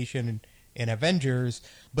invasion in Avengers,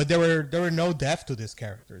 but there were no depth to these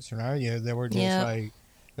characters, right? Yeah, they were just Yeah. like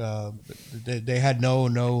they had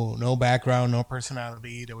no background, no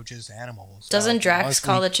personality. They were just animals. Doesn't Drax honestly,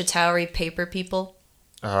 call the Chitauri paper people?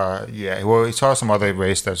 Yeah. Well, he saw some other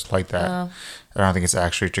race that's like that. Oh. I don't think it's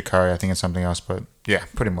actually Chikari. I think it's something else. But yeah,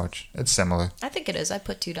 pretty much. It's similar. I think it is. I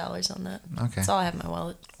put $2 on that. Okay. That's all I have in my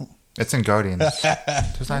wallet. It's in Guardians.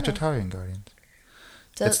 There's not Chitauri in Guardians.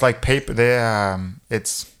 Does- It's like paper. They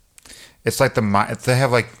it's like they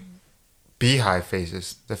have like beehive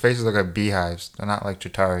faces. The faces look like beehives. They're not like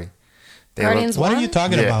Chitauri. They Guardians What are One? you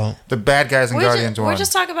talking about? The bad guys in Guardians we're 1.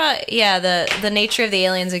 just talking about the nature of the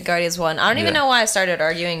aliens in Guardians 1. I don't even Yeah. know why I started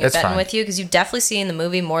arguing and It's betting fine. with you because you've definitely seen the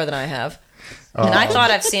movie more than I have. And I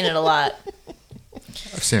thought I've seen it a lot.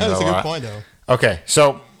 I've seen it That's a a good lot. point, though. Okay,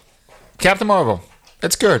 so Captain Marvel.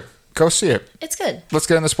 It's good. Go see it. It's good. Let's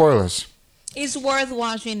get into spoilers. It's worth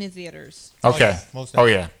watching in theaters. Okay. yeah, most Oh,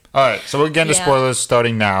 yeah. All right. So we're getting into Yeah. spoilers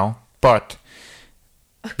starting now. But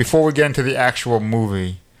before we get into the actual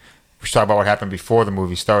movie, we should talk about what happened before the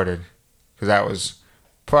movie started. Because that was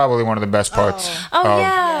probably one of the best parts Oh,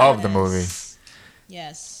 yeah. of the movie.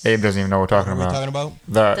 Yes. Abe doesn't even know what we're talking What are we about. talking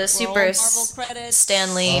about? The Roll super Marvel credits.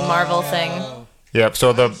 Stanley Marvel thing. Yep.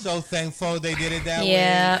 So I'm so thankful they did it that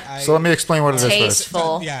Yeah. way. so let me explain what it is first.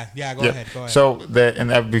 Tasteful. Yeah, go Yep. ahead. Go ahead. So in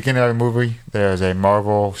the beginning of the movie, there's a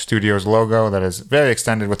Marvel Studios logo that is very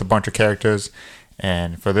extended with a bunch of characters.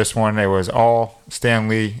 And for this one, it was all Stan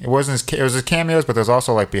Lee. It was his cameos, but there's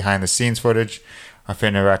also like behind the scenes footage of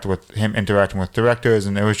him interacting with directors,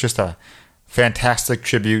 and it was just a fantastic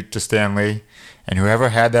tribute to Stan Lee. And whoever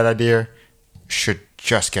had that idea should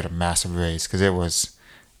just get a massive raise because I was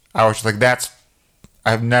just like,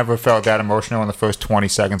 I've never felt that emotional in the first 20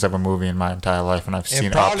 seconds of a movie in my entire life, and I've seen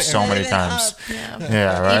Up probably- so many Even times. Up,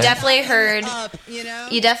 Yeah, right. You definitely heard. Up, you know?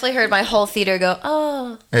 You definitely heard my whole theater go,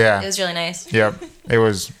 "Oh!" Yeah. It was really nice. Yep. It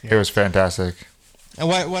was fantastic. And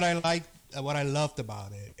what I liked, what I loved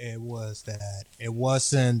about it was that it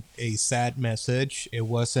wasn't a sad message. It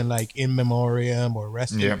wasn't like in memoriam or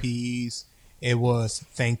rest Yeah. in peace. It was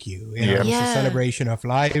thank you. Yeah. It's Yeah. a celebration of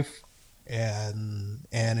life, and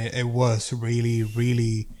it was really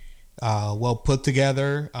really well put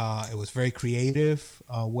together. It was very creative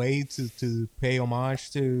way to pay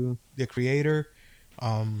homage to the creator,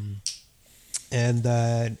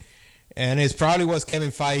 and it probably was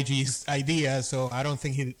Kevin Feige's idea. So I don't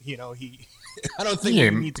think he I don't think Yeah.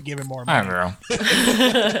 we need to give him more I money. don't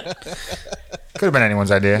know. Could have been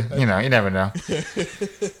anyone's idea. You never know.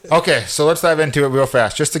 Okay, so let's dive into it real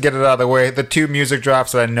fast. Just to get it out of the way, the two music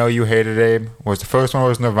drops that I know you hated, Abe, was the first one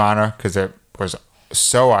was Nirvana, because it was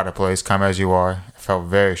so out of place, Come As You Are. It felt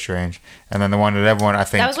very strange. And then the one that everyone, I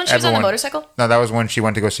think... That was when she was on the motorcycle? No, that was when she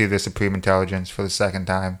went to go see the Supreme Intelligence for the second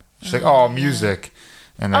time. She's like, oh, music.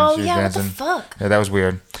 And then Oh, she was yeah, what the dancing. fuck? Yeah, that was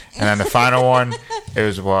weird. And then the final one, it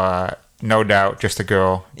was No Doubt, Just a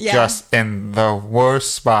Girl. Yeah. Just in the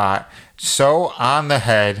worst spot. So on the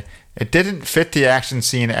head. It didn't fit the action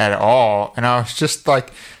scene at all. And I was just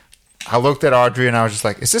like, I looked at Audrey and I was just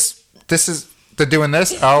like, they're doing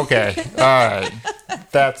this? Oh, okay. All right.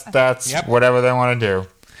 That's Yep. whatever they want to do.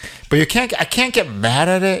 But I can't get mad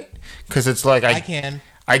at it because it's like, I can.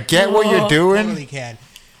 I get what you're doing. Totally can.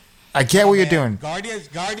 I get what you're Man, doing.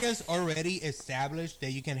 Guardians already established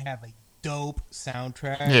that you can have a dope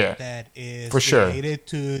soundtrack Yeah, that is for sure. related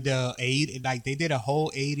to the like they did a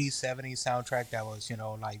whole 80s 70s soundtrack that was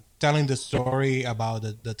like telling the story about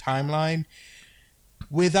the timeline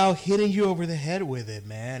without hitting you over the head with it,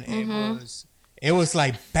 man. It was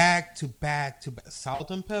like back to back to back. Salt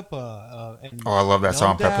and Pepper. And Oh, I love that No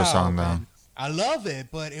Salt and Pepper Doubt, song, though. man. I love it,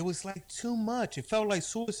 but it was like too much. It felt like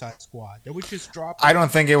Suicide Squad. They would just drop. I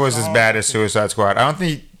don't think it was as bad as Suicide Squad. I don't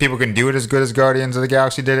think people can do it as good as Guardians of the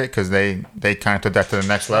Galaxy did it because they kind of took that to the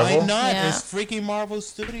next Why level. not? Yeah. It's freaking Marvel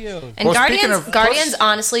Studios. And Well, speaking Guardians, of- Guardians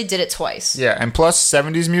honestly did it twice. Yeah, and plus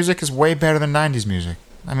 70s music is way better than 90s music.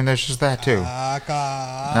 I mean, there's just that too.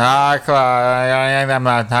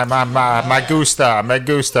 Me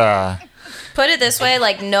gusta. Put it this way,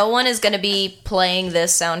 like no one is going to be playing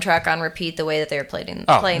this soundtrack on repeat the way that they were playing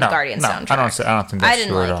Oh, the no, Guardians no, soundtrack. I don't think that's I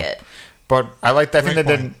didn't true at like all. it. But I think they Great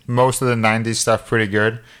did point. most of the 90s stuff pretty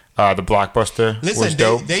good. The Blockbuster was Listen,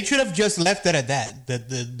 dope. they should have just left it at that.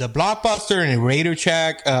 The Blockbuster and Raider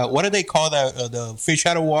Shack. What do they call that? The fish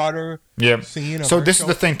out of water. Yep. Scene of So her this is show?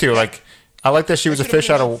 the thing too. Like, I like that she was a should've fish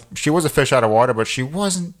been out of water, but she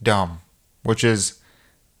wasn't dumb, which is,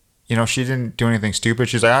 she didn't do anything stupid.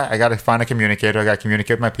 She's like, I got to find a communicator. I got to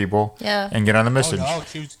communicate with my people. Yeah. And get on the Oh message. no,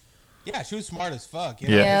 she was smart as fuck.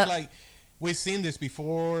 Yeah. It's like we've seen this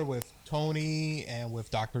before with Tony and with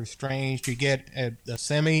Doctor Strange. You get a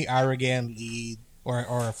semi-arrogant lead or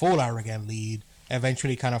a full arrogant lead.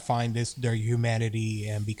 Eventually, kind of find their humanity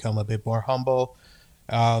and become a bit more humble.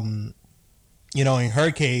 In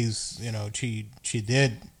her case, she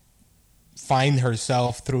did find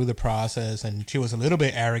herself through the process, and she was a little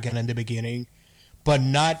bit arrogant in the beginning, but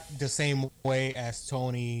not the same way as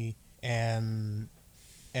Tony and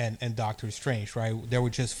Doctor Strange, right? They were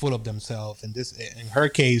just full of themselves. And in her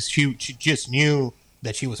case, she just knew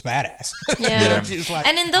that she was badass. Yeah. She's like,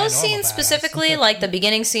 And in "I those know I'm a scenes badass." specifically, like the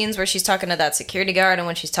beginning scenes where she's talking to that security guard and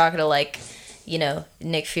when she's talking to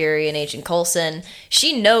Nick Fury and Agent Coulson,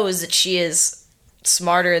 she knows that she is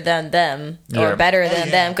smarter than them or Yeah. better than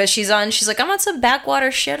yeah. them because she's like, I'm on some backwater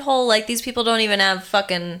shithole. Like, these people don't even have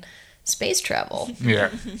fucking space travel. Yeah.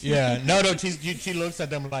 Yeah, no, she looks at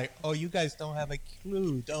them like, oh, you guys don't have a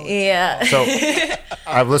clue, don't you? Yeah. So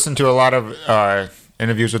I've listened to a lot of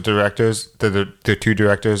interviews with directors, the two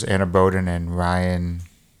directors, Anna Boden and Ryan,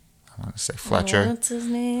 I want to say Fletcher. What's his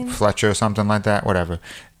name? Fletcher or something like that, whatever.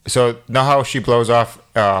 So know how she blows off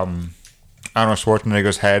Arnold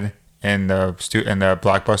Schwarzenegger's head in the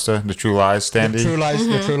Blockbuster, the True Lies standee?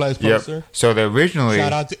 The True Lies poster. Yep. So they originally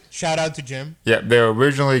Shout out to Jim. Yeah, they were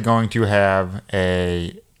originally going to have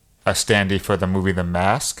a standee for the movie The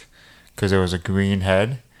Mask because it was a green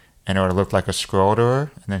head and it would have looked like a scroll to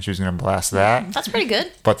her, and then she was going to blast that. That's pretty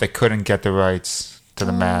good. But they couldn't get the rights to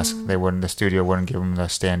The Mask. The studio wouldn't give them the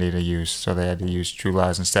standee to use, so they had to use True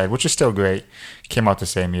Lies instead, which is still great. Came out the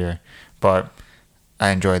same year, but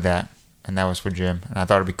I enjoyed that, and that was for Jim. And I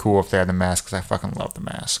thought it'd be cool if they had The Mask because I fucking love The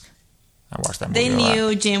Mask. I watched that movie. They a lot.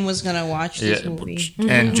 knew Jim was gonna watch this movie.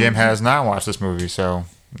 And Jim has not watched this movie, so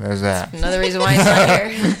there's that. Another reason why he's not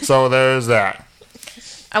here. So there's that.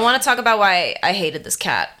 I want to talk about why I hated this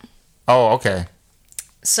cat. Oh, okay.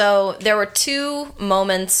 So there were two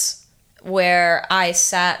moments where I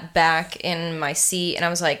sat back in my seat and I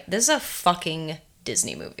was like, this is a fucking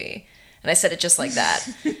Disney movie. And I said it just like that,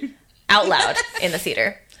 out loud in the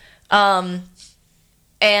theater.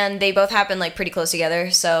 And they both happened like pretty close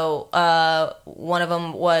together. So one of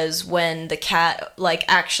them was when the cat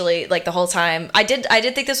actually the whole time I did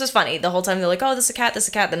think this was funny. The whole time they're like, oh, this is a cat, this is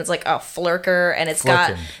a cat. Then it's like a flurker and it's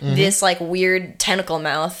got this weird tentacle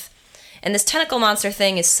mouth. And this tentacle monster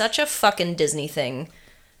thing is such a fucking Disney thing.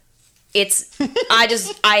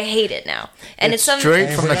 I hate it now. And it's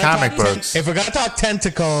straight from the comic books. If we're gonna talk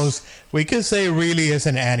tentacles, we could say really it's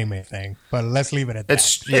an anime thing, but let's leave it at that.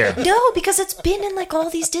 It's yeah. No, because it's been in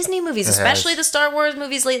all these Disney movies, especially the Star Wars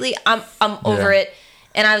movies lately. I'm over it,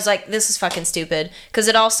 and I was like, this is fucking stupid. Because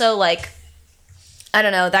it also I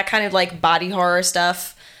don't know, that kind of body horror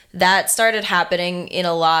stuff that started happening in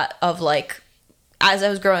a lot of as I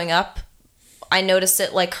was growing up. I noticed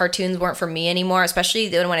that cartoons weren't for me anymore, especially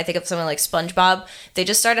when I think of something like SpongeBob. They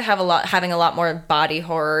just started having a lot more body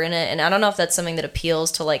horror in it, and I don't know if that's something that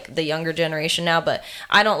appeals to the younger generation now, but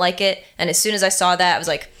I don't like it. And as soon as I saw that, I was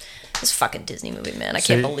like, this fucking Disney movie, man. I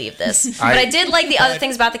can't believe this. But I did like the other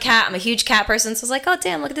things about the cat. I'm a huge cat person, so I was like, oh,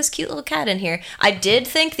 damn, look at this cute little cat in here. I did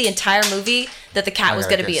think the entire movie that the cat was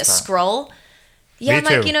going to be a Skrull. Yeah, Me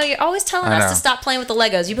Mike, too. you're always telling us to stop playing with the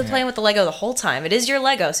Legos. You've been playing with the Lego the whole time. It is your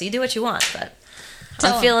Lego, so you do what you want, but...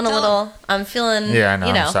 I'm feeling, Yeah, I know.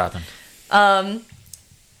 I'm stopping.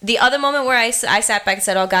 The other moment where I sat back and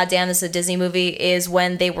said, oh, goddamn, this is a Disney movie, is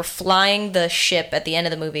when they were flying the ship at the end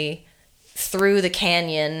of the movie through the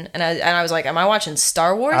canyon. And I was like, am I watching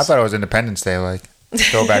Star Wars? I thought it was Independence Day,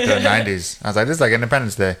 go back to the 90s. I was like, this is like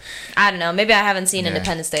Independence Day. I don't know. Maybe I haven't seen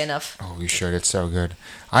Independence Day enough. Oh, you should. It's so good.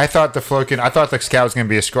 I thought the cat was going to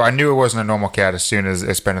be a Skrull. I knew it wasn't a normal cat as soon as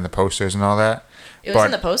it's been in the posters and all that. It was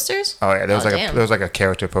in the posters? Oh yeah, there was a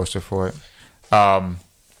character poster for it.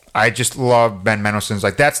 I just love Ben Mendelsohn's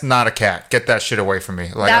that's not a cat. Get that shit away from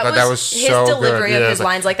me. I thought that was his so delivery good. of his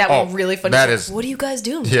lines like that were really funny. That is, what are you guys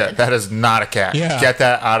doing? Yeah, that is not a cat. Yeah. Get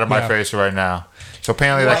that out of my face right now. So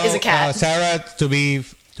apparently What is a cat? Sarah, to be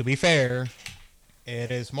fair,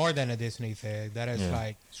 it is more than a Disney thing. That is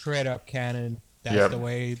straight up canon. That's the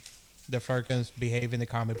way the Furkins behave in the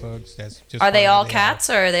comic books. That's just Are they all cats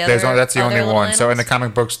or are they other? that's the only other one. little So in the animals?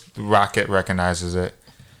 comic books, Rocket recognizes it.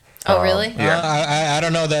 Oh, really? Yeah. I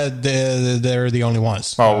don't know that they're the only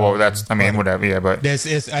ones. Oh well, that's I mean whatever. Yeah, but This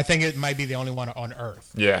is I think it might be the only one on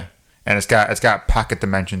Earth. yeah, and it's got pocket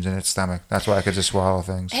dimensions in its stomach. That's why I could just swallow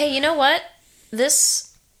things. Hey, you know what?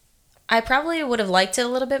 This, I probably would have liked it a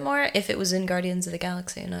little bit more if it was in Guardians of the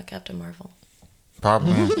Galaxy and not Captain Marvel.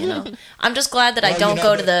 Probably. Yeah. You know, I'm just glad that I Well, don't you know,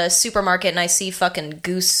 go to the supermarket and I see fucking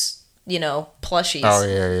goose, plushies. Oh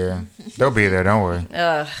yeah. They'll be there. Don't worry.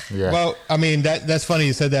 Ugh. Yeah. Well, I mean that's funny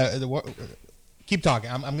you said that. Keep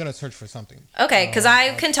talking. I'm gonna search for something. Okay, because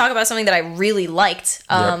I can talk about something that I really liked.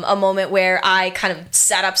 Yep. A moment where I kind of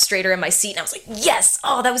sat up straighter in my seat and I was like, yes!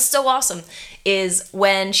 Oh, that was so awesome. Is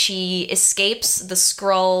when she escapes the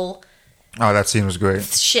Skrull Oh, that scene was great.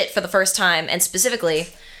 shit for the first time, and specifically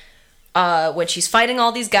when she's fighting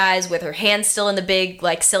all these guys with her hands still in the big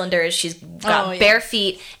cylinders. She's got bare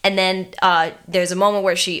feet, and then there's a moment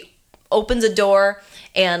where she opens a door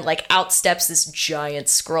and outsteps this giant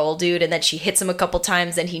Skrull dude, and then she hits him a couple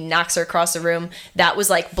times, then he knocks her across the room. That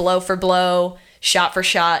was blow for blow, shot for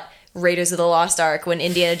shot, Raiders of the Lost Ark, when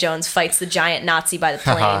Indiana Jones fights the giant Nazi by the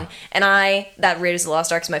plane. And that Raiders of the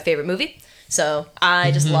Lost Ark is my favorite movie. So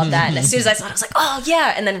I just love that. And as soon as I saw it, I was like, oh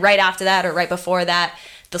yeah. And then right after that, or right before that,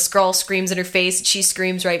 the Skrull screams in her face, she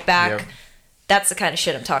screams right back. Yep. That's the kind of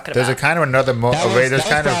shit I'm talking There's about. a kind of another That was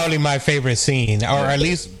kind of probably my favorite scene, or at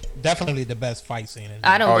least definitely the best fight scene.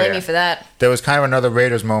 I don't Oh, blame yeah. you for that. there was kind of another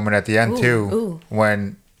Raiders moment at the end Ooh, too, ooh.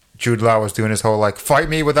 when Jude Law was doing his whole fight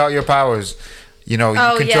me without your powers. You control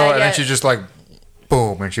it, and yeah. then she just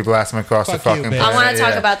boom, and she blasts him across Fuck the you, fucking bitch. planet. I want to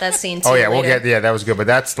talk Yeah. about that scene too. Oh yeah, we'll later. get that was good, but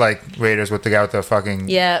that's Raiders with the guy with the fucking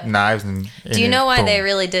knives and. Do you know why boom. they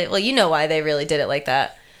really did? Well, you know why they really did it like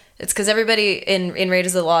that. It's because everybody in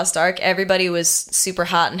Raiders of the Lost Ark, everybody was super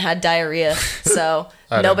hot and had diarrhea, so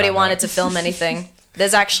I don't nobody know wanted that. to film anything.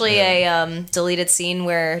 There's actually a deleted scene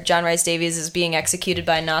where John Rhys Davies is being executed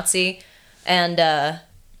by a Nazi, and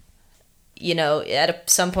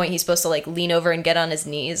some point he's supposed to lean over and get on his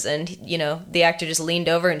knees, and the actor just leaned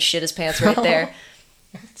over and shit his pants right there.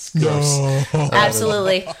 No.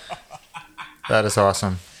 Absolutely. That is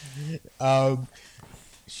awesome.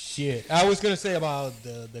 Shit. I was gonna say about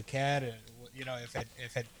the cat.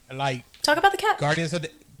 If it Talk about the cat. Guardians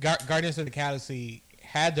of the Galaxy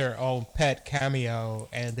had their own pet cameo,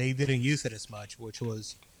 and they didn't use it as much, which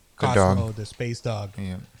was The Cosmo, dog. the space dog.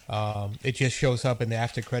 Yeah. It just shows up in the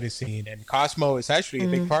after credit scene, and Cosmo is actually a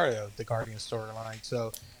big part of the Guardians storyline.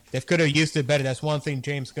 So they could have used it better. That's one thing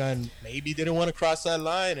James Gunn maybe didn't want to cross that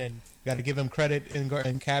line, and got to give him credit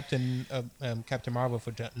in Captain Marvel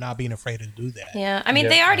for not being afraid to do that. Yeah, I mean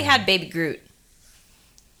they already had Baby Groot,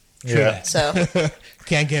 True Yeah. that. so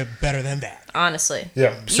Can't get better than that. honestly,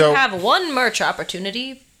 Yeah. you So have one merch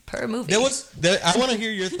opportunity per movie. I want to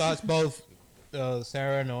hear your thoughts, both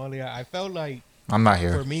Sarah and Olia. I felt like I'm not for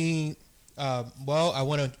here. me, I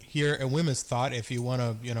want to hear a women's thought. If you want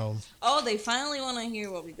to, Oh, they finally want to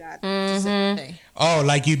hear what we got to say. Oh,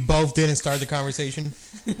 like you both didn't start the conversation?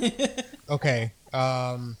 Okay.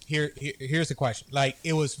 Here's the question.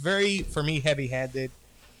 It was very, for me, heavy-handed.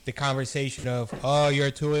 The conversation of, oh, you're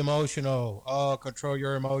too emotional. Oh, control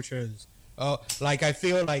your emotions. Oh, I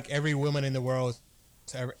feel like every woman in the world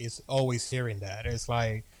is always hearing that. It's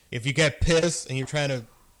if you get pissed and you're trying to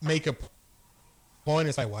make a point,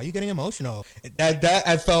 it's why are you getting emotional? That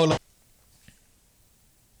I felt like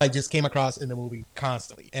I just came across in the movie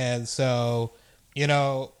constantly. And so,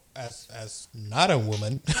 as not a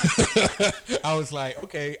woman, I was like,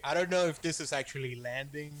 okay, I don't know if this is actually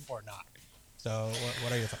landing or not. So,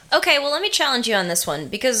 what are your thoughts? Okay, well, let me challenge you on this one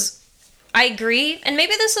because I agree, and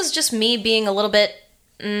maybe this is just me being a little bit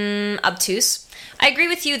obtuse. I agree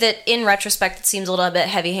with you that in retrospect it seems a little bit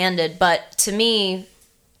heavy-handed, but to me,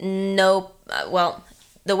 no. Well,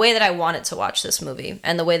 the way that I wanted to watch this movie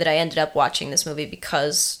and the way that I ended up watching this movie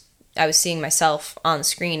because I was seeing myself on the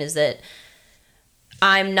screen is that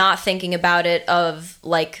I'm not thinking about it of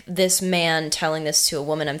this man telling this to a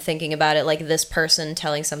woman. I'm thinking about it like this person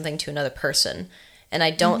telling something to another person. And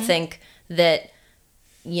I don't think that,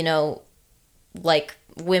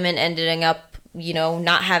 women ending up,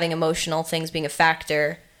 not having emotional things being a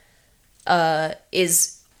factor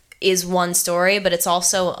is one story, but it's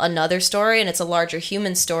also another story, and it's a larger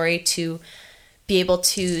human story to be able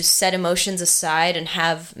to set emotions aside and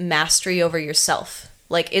have mastery over yourself.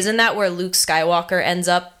 Isn't that where Luke Skywalker ends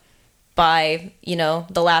up by,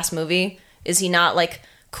 the last movie? Is he not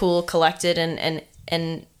cool, collected,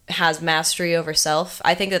 and has mastery over self?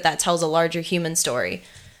 I think that tells a larger human story.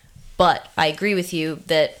 But I agree with you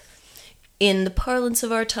that in the parlance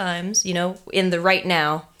of our times, in the right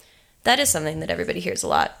now, that is something that everybody hears a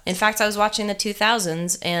lot. In fact, I was watching the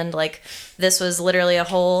 2000s, and like this was literally a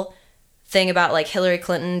whole thing about like Hillary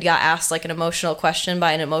Clinton got asked like an emotional question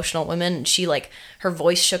by an emotional woman, and she like her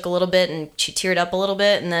voice shook a little bit and she teared up a little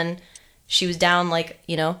bit, and then she was down like,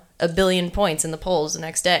 you know, 1 billion points in the polls the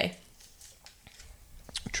next day.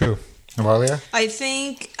 True. Amalia? I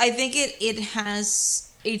think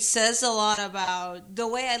it says a lot about the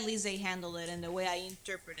way at least they handle it and the way I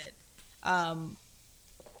interpret it.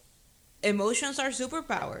 Emotions are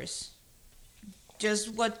superpowers.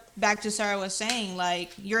 Just what back to Sarah was saying,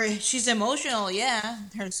 like she's emotional, yeah.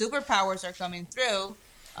 Her superpowers are coming through,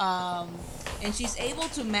 and she's able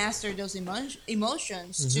to master those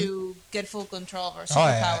emotions to get full control of her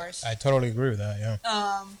superpowers. I totally agree with that. Yeah.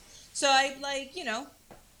 So I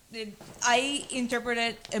I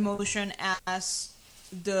interpreted emotion as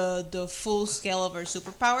the full scale of her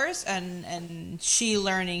superpowers, and she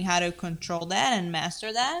learning how to control that and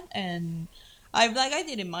master that, and I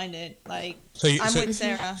didn't mind it. Like, I'm with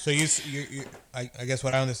Sarah. So you I guess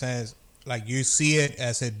what I understand is like you see it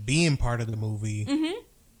as it being part of the movie,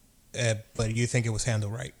 but you think it was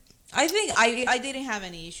handled right. I think I didn't have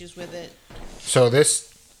any issues with it. So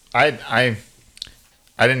this, I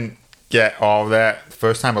didn't get all of that the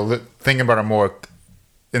first time, but thinking about it more,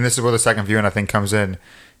 and this is where the second viewing I think comes in.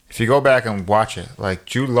 If you go back and watch it, like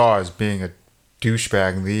Jude Law is being a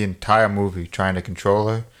douchebag the entire movie, trying to control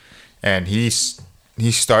her, and he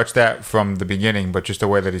starts that from the beginning. But just the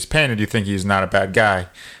way that he's painted, you think he's not a bad guy.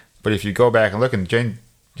 But if you go back and look, and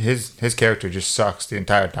his character just sucks the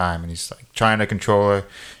entire time, and he's like trying to control her,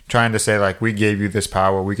 trying to say like, we gave you this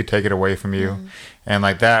power, we could take it away from you, and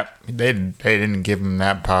like that they didn't give him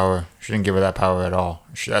that power. She didn't give her that power at all.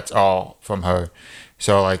 That's all from her.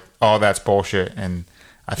 So like all that's bullshit, and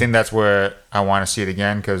I think that's where I want to see it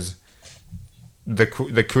again, because the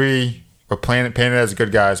Kree were painted as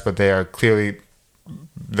good guys, but they are clearly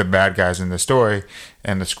the bad guys in the story,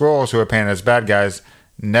 and the Skrulls, who are painted as bad guys,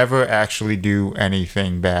 never actually do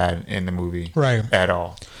anything bad in the movie, right? At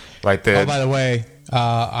all. Like by the way,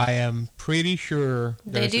 I am pretty sure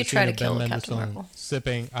they do try to kill Captain Marvel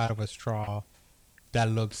sipping out of a straw. That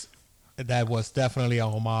was definitely a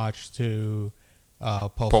homage to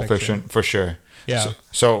Pulp Fiction for sure. Yeah.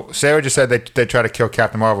 So Sarah just said they try to kill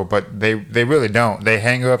Captain Marvel, but they really don't. They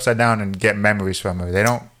hang her upside down and get memories from her. They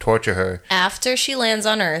don't torture her. After she lands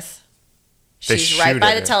on Earth, she's right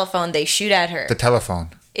by the telephone. They shoot at her. The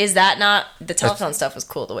telephone. Is that not the telephone stuff? Was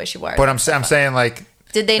cool the way she wired. But I'm saying like,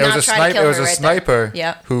 did they not try to kill her? It was a sniper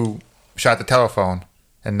who shot the telephone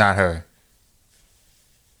and not her.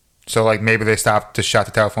 So like maybe they stopped to shot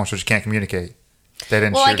the telephone so she can't communicate. They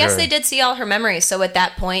didn't. Well, shoot I guess her. they did see all her memories. So at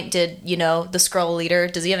that point, did the Skrull leader?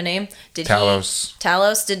 Does he have a name? Talos.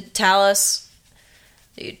 Talos. Did Talos?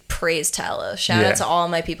 Dude, praise Talos. Shout out to all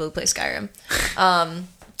my people who play Skyrim.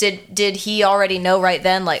 Did he already know right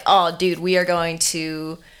then? Like, oh, dude, we are going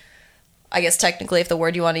to. I guess technically, if the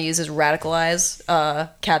word you want to use is radicalize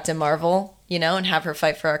Captain Marvel, and have her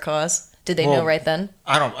fight for our cause. Did they know right then?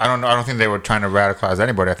 I don't know. I don't think they were trying to radicalize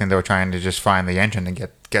anybody. I think they were trying to just find the engine and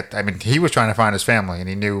get. I mean, he was trying to find his family, and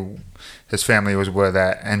he knew his family was where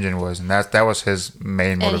that engine was, and that was his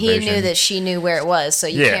main motivation. And he knew that she knew where it was, so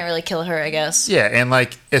you can't really kill her, I guess. Yeah, and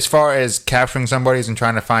like as far as capturing somebody and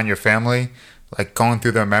trying to find your family, like going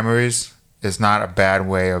through their memories is not a bad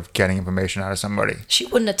way of getting information out of somebody. She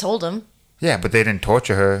wouldn't have told him. Yeah, but they didn't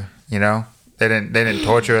torture her. They didn't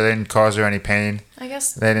torture her. They didn't cause her any pain. I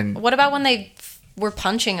guess they didn't. What about when they were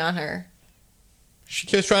punching on her? She's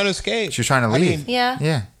just trying to escape. She was trying to leave.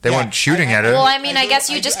 Yeah. They weren't shooting at her. Well, I mean, I guess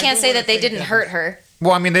you just can't say that they didn't hurt her.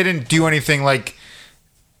 Well, I mean, they didn't do anything like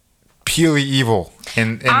purely evil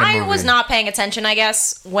in the movie. I was not paying attention, I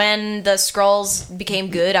guess. When the Skrulls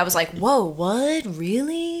became good, I was like, whoa, what?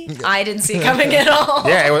 Really? I didn't see it coming at all.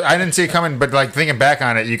 Yeah, I didn't see it coming, but like thinking back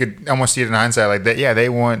on it, you could almost see it in hindsight. Like that, yeah, they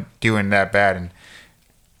weren't doing that bad, and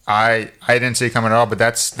I didn't see it coming at all. But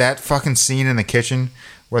that fucking scene in the kitchen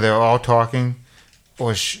where they're all talking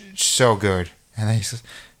was so good. And then he says,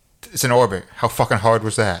 "It's an orbit. How fucking hard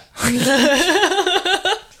was that?"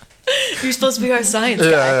 You're supposed to be our science guy.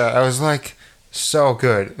 Yeah. I was like, so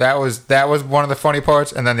good. That was one of the funny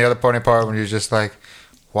parts. And then the other funny part when he was just like,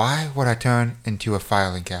 "Why would I turn into a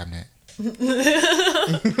filing cabinet?" And he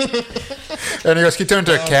goes, "Can you turn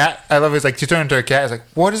into a cat?" I love it. He's like, "Can you turn into a cat?" He's like,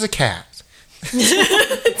 "What is a cat?"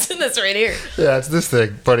 It's in this right here. Yeah, it's this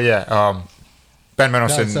thing. But yeah, Ben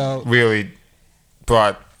Mendelsohn really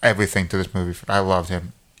brought everything to this movie. I loved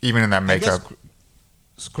him, even in that makeup.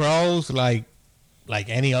 Skrulls, like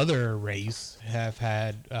any other race, have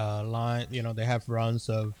had they have runs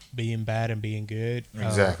of being bad and being good,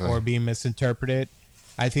 exactly, or being misinterpreted.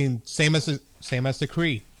 I think same as the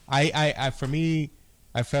Kree. I for me,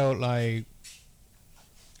 I felt like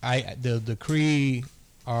the Kree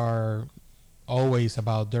are always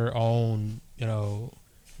about their own,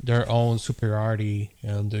 their own superiority,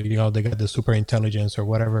 and they got the super intelligence or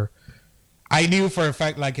whatever. I knew for a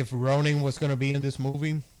fact, like, if Ronin was gonna be in this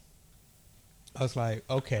movie, I was like,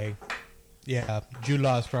 okay, yeah, Jude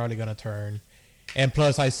Law is probably gonna turn. And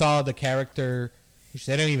plus, I saw the character, which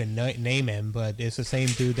they don't even name him, but it's the same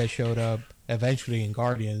dude that showed up eventually in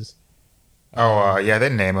Guardians. Yeah, they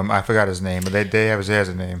name him. I forgot his name, but they have he has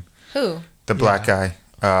a name. Who? The black guy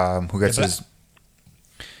who gets his.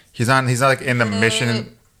 He's not like in the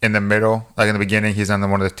mission in the middle, like in the beginning. He's on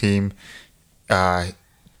one of the team.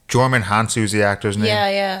 Jorman Hansu's the actor's name.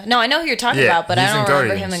 Yeah. No, I know who you're talking about, but I don't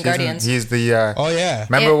remember him in Guardians. He's the. Oh yeah.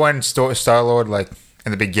 Remember when Star-Lord, like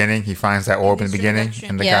in the beginning, he finds that orb in the beginning,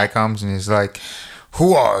 and the guy comes and he's like,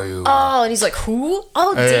 "Who are you?" Oh, and he's like, "Who?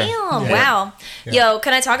 Oh, damn! Yeah. Wow." Yeah. Yo,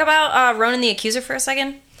 can I talk about Ronan the Accuser for a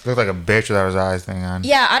second? He looked like a bitch without his eyes thing on.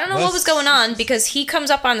 Yeah, I don't know what was going on because he comes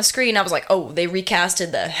up on the screen. I was like, "Oh, they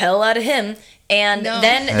recasted the hell out of him." And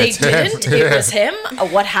then they didn't. It was him.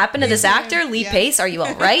 What happened to this actor, Lee Pace? Are you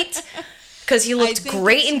all right? Because he looked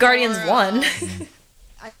great in Guardians 1.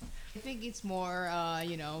 I think it's more,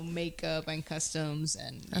 makeup and customs,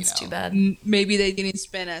 and That's too bad. Maybe they didn't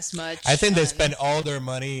spend as much. I think they spent all their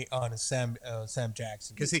money on Sam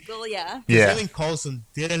Jackson because yeah. Dylan Coulson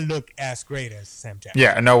didn't look as great as Sam Jackson.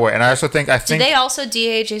 Yeah, no way. And I also think Did they also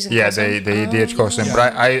DH Jason Yeah, Coulson? they DH Coulson. Yeah.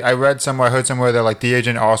 But I read somewhere, I heard somewhere that like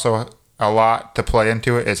DHing also a lot to play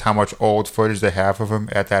into it is how much old footage they have of him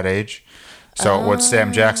at that age. So with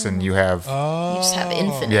Sam Jackson, you have You just have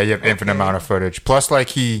infinite. you have infinite amount of footage. Plus, like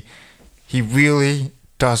he really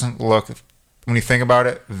doesn't look, when you think about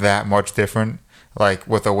it, that much different. Like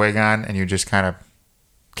with a wig on, and you just kind of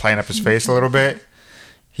clean up his face a little bit.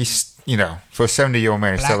 He's for a 70-year-old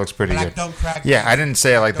man, he still looks pretty good. Don't crack. Yeah, I didn't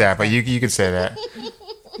say it like that, but you could say that.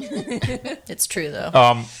 It's true though.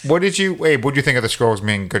 What did you think of the Skrulls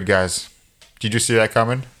being good guys? Did you see that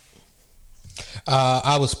coming?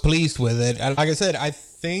 I was pleased with it. And like I said, I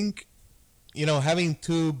think, having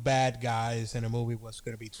two bad guys in a movie was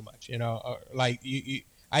going to be too much.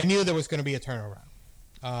 I knew there was going to be a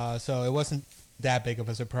turnaround. So it wasn't that big of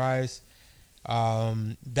a surprise.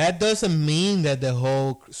 That doesn't mean that the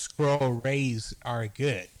whole Skrull race are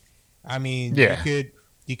good. I mean,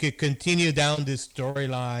 you could continue down this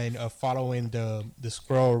storyline of following the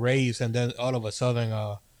Skrull race, and then all of a sudden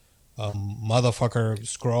motherfucker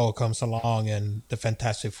Skrull comes along and the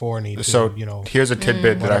Fantastic Four need to, here's a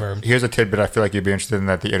tidbit whatever. Here's a tidbit I feel like you'd be interested in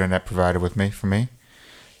that the internet provided for me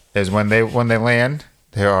is when they land,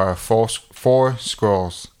 there are four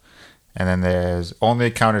Skrulls, and then there's only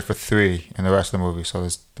accounted for 3 in the rest of the movie. So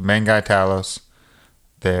there's the main guy Talos,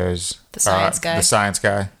 there's The science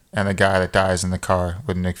guy, and the guy that dies in the car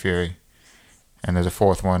with Nick Fury, and there's a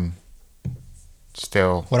 4th one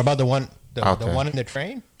still. What about the one out there. one in the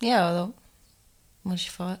train? Yeah, what she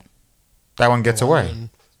fought. That one gets away. One-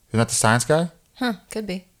 Isn't that the science guy? Huh, could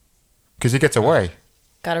be. Because he gets away.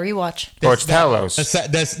 Gotta rewatch. Or it's Talos.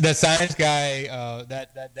 The science guy,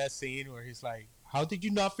 that scene where he's like, "How did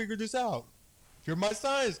you not figure this out? You're my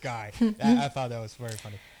science guy." I thought that was very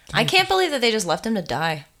funny. I can't believe that they just left him to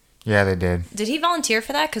die. Yeah, they did. Did he volunteer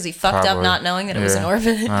for that? Because he fucked up Probably. not knowing that it was an Yeah. orbit.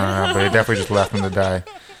 I don't know, but they definitely just left him to die.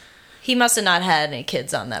 He must have not had any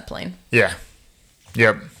kids on that plane. Yeah.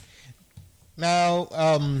 Yep. Now,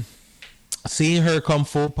 seeing her come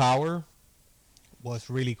full power was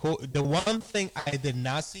really cool. The one thing I did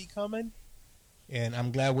not see coming, and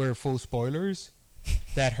I'm glad we're full spoilers,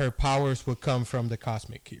 that her powers would come from the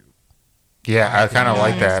cosmic cube. Yeah, I kind of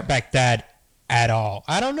like didn't that. expect that at all.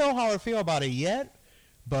 I don't know how I feel about it yet,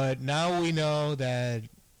 but now we know that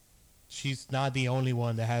she's not the only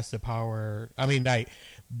one that has the power. I mean, like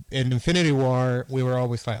in Infinity War, we were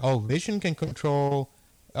always like, "Oh, Vision can control."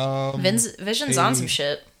 Vision's on some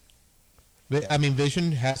shit. I mean,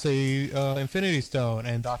 Vision has a Infinity Stone,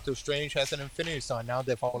 and Doctor Strange has an Infinity Stone. Now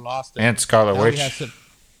they've all lost it. And Scarlet Now we Witch. have to-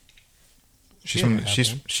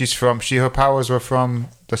 Her powers were from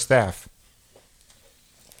the staff.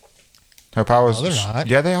 Her powers. No, they're not.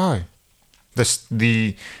 Yeah, they are.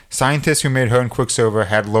 The scientists who made her and Quicksilver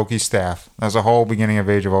had Loki's staff. That was the whole beginning of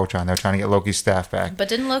Age of Ultron. They were trying to get Loki's staff back. But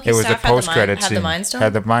didn't Loki's It was staff the have post-credit had scene. the Mind Stone?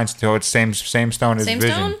 Had the Mind Stone. It's same stone as Same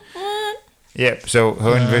Vision. stone? What? Yep. So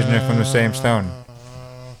her and Vision are from the same stone.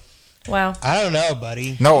 Wow. I don't know,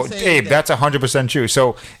 buddy. No, I'm saying Abe, that- that's 100% true.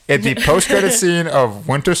 So at the post-credit scene of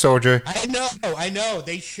Winter Soldier, I know.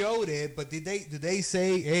 They showed it, but did they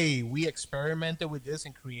say, "Hey, we experimented with this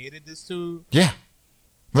and created this too"? yeah,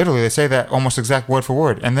 Literally, they say that almost exact word for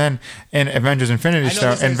word. And then in Avengers Infinity I know Stone,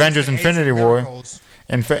 this is Avengers the Age of Infinity War, Miracles.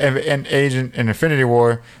 in Infinity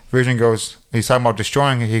War, Vision goes. He's talking about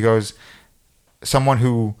destroying it. He goes, someone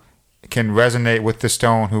who can resonate with the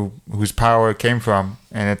stone, whose power it came from,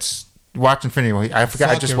 and it's watch Infinity War. I forgot.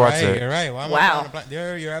 I Fuck, just you're watched right, it. You're right. Why am I Wow. drawing a blank?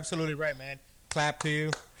 You're absolutely right, man. Clap to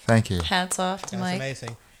you. Thank you. Hats off to That's Mike.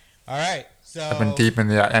 amazing. All right. So I've been deep in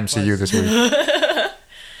the MCU this week.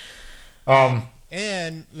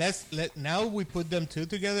 And now we put them two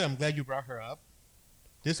together. I'm glad you brought her up.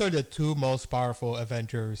 These are the two most powerful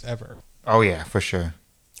Avengers ever. Oh yeah, for sure.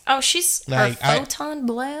 Oh, she's Like, her photon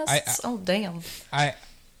blasts. Oh, damn. I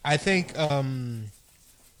think I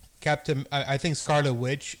think Scarlet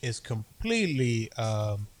Witch is completely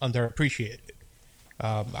underappreciated.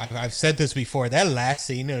 I've said this before. That last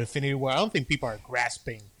scene in Infinity War, I don't think people are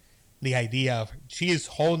grasping the idea of she is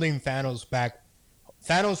holding Thanos back.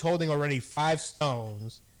 Thanos holding already 5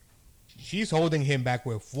 stones. She's holding him back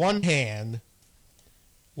with one hand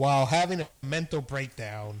while having a mental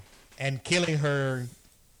breakdown and killing her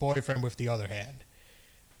boyfriend with the other hand.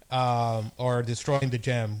 Or destroying the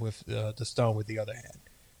gem with the stone with the other hand.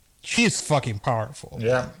 She's fucking powerful.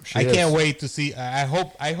 Yeah, I can't wait to see. I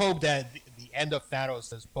hope that the end of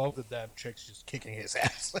Thanos is both of them chicks just kicking his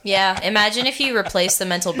ass. Yeah, imagine if you replace the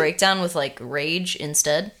mental breakdown with like rage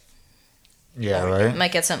instead. Yeah, You right.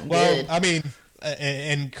 might get something Well, good. I mean,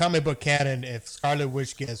 in comic book canon, if Scarlet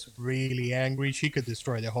Witch gets really angry, she could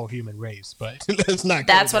destroy the whole human race. But let's not.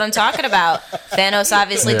 That's what I'm talking about. Thanos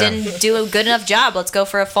obviously Yeah. didn't do a good enough job. Let's go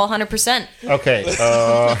for a full 100%. Okay.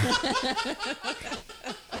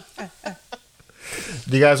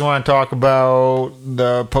 Do you guys want to talk about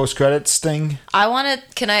the post credits thing? I want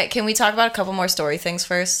to. Can we talk about a couple more story things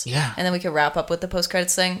first? Yeah. And then we can wrap up with the post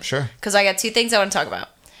credits thing. Sure. Because I got 2 things I want to talk about.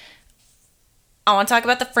 I want to talk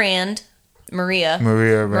about the friend, Maria.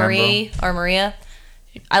 Maria Rambeau. Maria.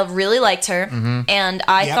 I really liked her, and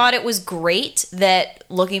I Yep. thought it was great that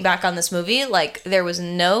looking back on this movie, like there was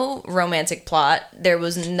no romantic plot, there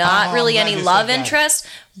was not Oh, really I'm any glad you love said that. interest,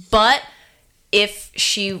 but if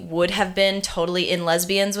she would have been totally in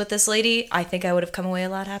lesbians with this lady, I think I would have come away a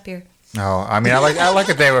lot happier. No, I mean I like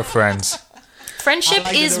that they were friends. Friendship I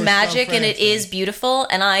like that is they were magic strong and it friends, is beautiful,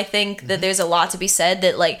 and I think that there's a lot to be said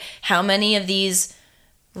that like how many of these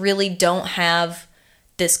really don't have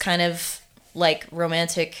this kind of like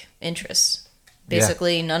romantic interests.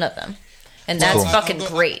 Basically none of them. And that's Cool. fucking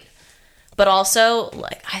great. But also,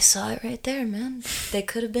 like, I saw it right there, man. They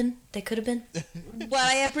could have been. What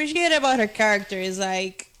I appreciate about her character is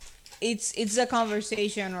like it's the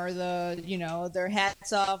conversation or their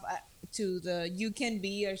hats off to the you can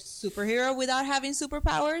be a superhero without having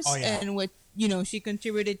superpowers Oh, yeah. and what she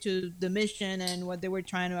contributed to the mission and what they were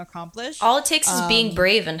trying to accomplish. All it takes is being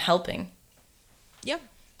brave and helping. Yep.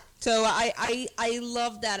 So I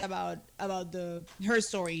love that about her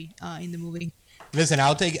story in the movie. Listen,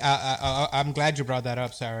 I'll take. I'm glad you brought that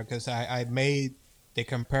up, Sarah, because I made the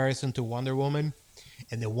comparison to Wonder Woman,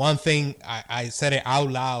 and the one thing I said it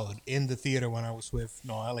out loud in the theater when I was with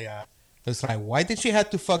Noelia. It's like, why did she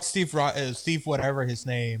have to fuck Steve whatever his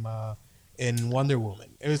name in Wonder Woman?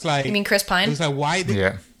 It was like, You mean Chris Pine? It was like, why did?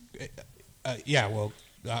 Yeah. Yeah. Well,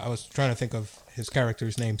 I was trying to think of his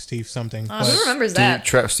character's name, Steve something. Who remembers that?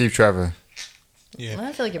 Steve Trevor. Yeah.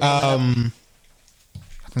 I feel like you're making it up.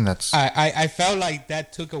 I think that's I felt like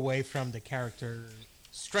that took away from the character's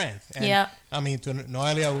strength. And, Yeah. I mean,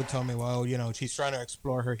 Noelia would tell me, well, she's trying to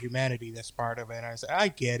explore her humanity. That's part of it. And I said, I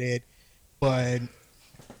get it, but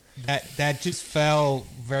that just felt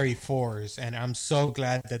very forced. And I'm so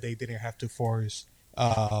glad that they didn't have to force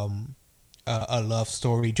a love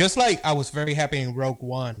story. Just like I was very happy in Rogue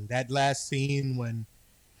One. That last scene when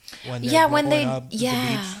they're When going they up to the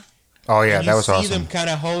beach. Oh yeah, And that was you see awesome. them kind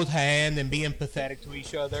of hold hand and be empathetic to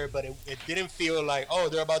each other, but it didn't feel like, oh,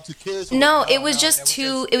 they're about to kiss. No, it was no, just that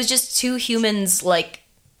two. It was just two humans like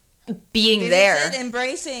being This there. is it,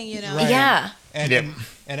 embracing, Right. Yeah. And, Yep.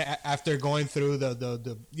 after going through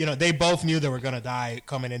the they both knew they were gonna die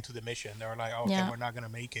coming into the mission. They were like, okay, Yeah. we're not gonna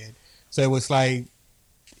make it. So it was like,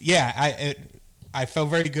 yeah, I felt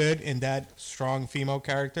very good in that strong female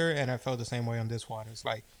character, and I felt the same way on this one. It's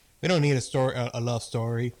like we don't need a love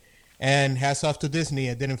story. And hats off to Disney.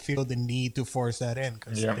 I didn't feel the need to force that in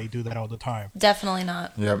because Yeah. they do that all the time. Definitely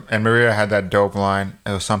not. Yep. And Maria had that dope line.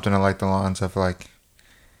 It was something alike the lines of like,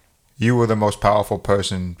 "You were the most powerful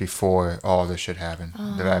person before all this shit happened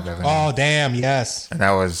that I've ever known." Oh, damn, yes. And that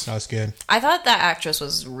was That was good. I thought that actress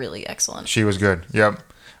was really excellent. she was good. Yep.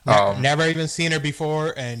 Never even seen her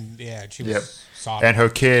before, and yeah, she was Yep. solid. And her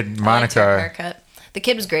kid I liked her Monica, haircut. The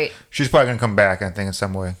kid was great. she's probably gonna come back. I think in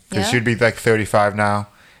some way because Yeah? she'd be like 35 now,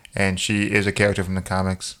 and she is a character from the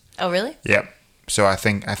comics. Oh, really? Yep. So I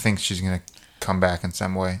think she's gonna come back in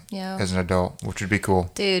some way as an adult, which would be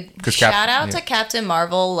cool. Dude, 'Cause shout out to Captain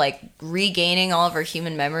Marvel, like regaining all of her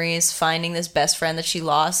human memories, finding this best friend that she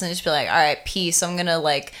lost, and just be like, all right, peace. I'm gonna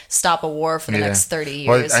like stop a war for the next 30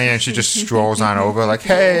 years. Well, and she just strolls on over, like,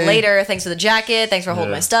 hey. Later, thanks for the jacket. Thanks for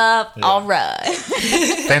holding my stuff. Yeah. All right.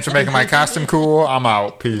 Thanks for making my costume cool. I'm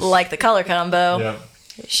out. Peace. Like the color combo. Yeah.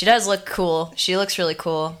 She does look cool. She looks really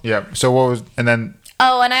cool. Yeah. So what was, and then.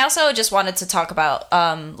 Oh, and I also just wanted to talk about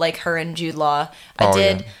like her and Jude Law.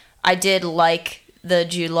 I did like the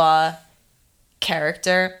Jude Law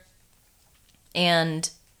character, and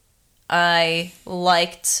I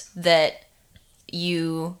liked that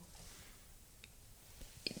you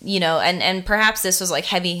know, and perhaps this was like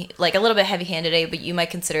heavy, like a little bit heavy-handed, but you might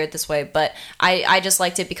consider it this way. But I just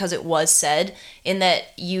liked it because it was said in that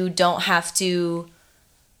you don't have to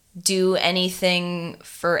do anything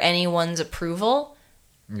for anyone's approval.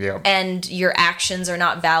 Yeah. And your actions are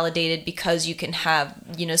not validated because you can have,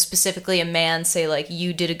 you know, specifically a man say like,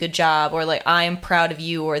 you did a good job, or like, I am proud of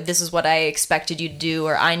you, or this is what I expected you to do,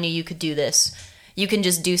 or I knew you could do this. You can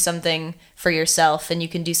just do something for yourself, and you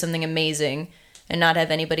can do something amazing and not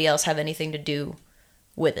have anybody else have anything to do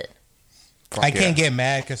with it. I can't get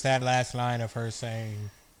mad because that last line of her saying,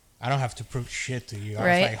 I don't have to prove shit to you. I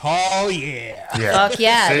Right. was like, oh yeah. Fuck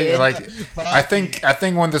yeah, See, dude. like, I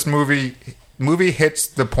think when this movie hits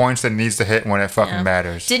the points that it needs to hit when it fucking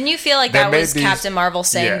matters. Didn't you feel like They that made was these- Captain Marvel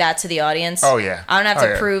saying that to the audience? Oh, yeah. I don't have Oh,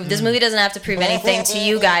 to yeah. prove, this movie doesn't have to prove anything to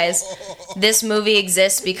you guys. This movie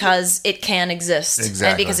exists because it can exist. And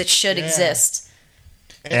Exactly. because it should exist.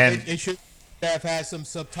 And- it should have had some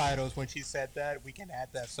subtitles when she said that. We can add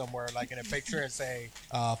that somewhere, like in a picture, and say,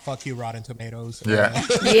 fuck you, Rotten Tomatoes. Yeah.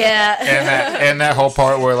 Yeah. and that whole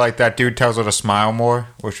part where like that dude tells her to smile more,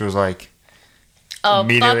 which was like Oh,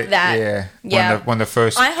 immediately, fuck that. yeah. Yeah. When the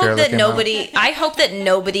first I hope trailer that came nobody. I hope that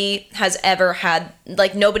nobody has ever had,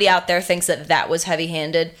 like, nobody out there thinks that was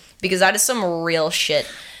heavy-handed, because that is some real shit.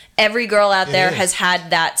 Every girl out there is. has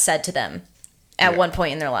had that said to them at one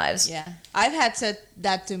point in their lives. Yeah, I've had said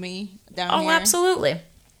that to me down Oh, here. absolutely.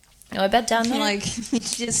 No, I bet down there. Like,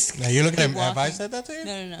 just. Now you're looking at keep have I walking. said that to you?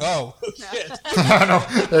 No. Oh, shit. I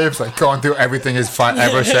know. Abe's like going through everything he's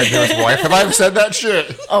ever said to his wife. Have I ever said that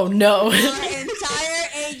shit? Oh, no. My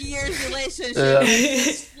entire 8 years relationship Yeah.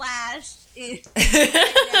 just flashed in,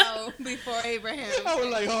 you know, before Abraham. I was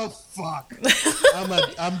like, oh, fuck.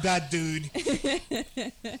 I'm that dude.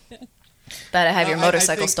 Better have your I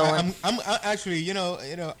motorcycle think stolen. I'm actually, you know,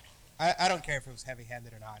 I don't care if it was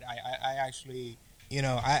heavy-handed or not. I actually, you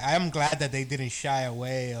know, I am glad that they didn't shy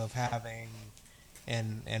away of having,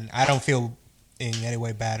 and I don't feel in any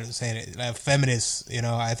way bad at saying it, feminist. You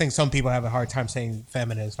know, I think some people have a hard time saying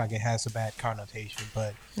feminist, like it has a bad connotation,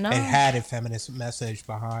 but No. it had a feminist message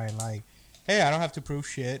behind, like, hey, I don't have to prove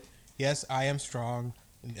shit. Yes, I am strong.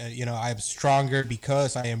 You know, I'm stronger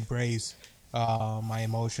because I embrace my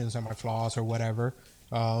emotions and my flaws or whatever.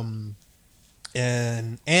 And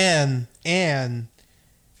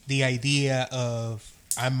the idea of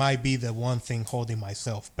I might be the one thing holding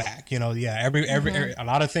myself back. You know, yeah, every a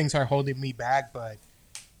lot of things are holding me back, but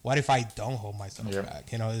what if I don't hold myself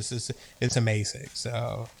back? You know, it's amazing.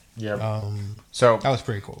 So Yeah. So that was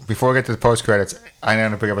pretty cool. before we get to the post credits, I need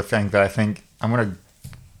to bring up a thing that I think I'm gonna.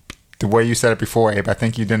 The way you said it before, Abe, I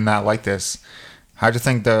think you did not like this. What do you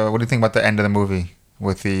think about the end of the movie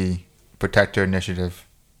with the Protector Initiative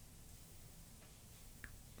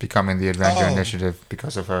becoming the Avenger Initiative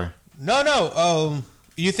because of her? No.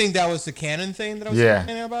 You think that was the canon thing that I was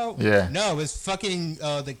talking about? Yeah. No, it was fucking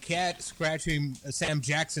the cat scratching Sam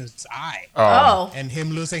Jackson's eye. Oh. And him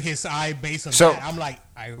losing his eye based on So- that. I'm like,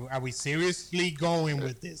 are we seriously going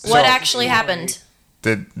with this? What actually happened?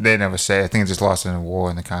 They never say. I think it just lost in a war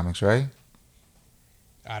in the comics, right?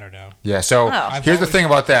 I don't know. Yeah. So Oh. here's the thing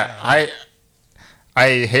about that. I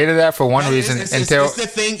hated that for one reason It's until the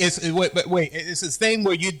thing. It's this thing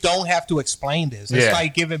where you don't have to explain this. It's Yeah.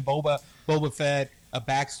 like giving Boba Fett a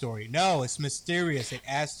backstory. No, it's mysterious. It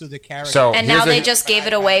adds to the character. So- And Here's now the- they just gave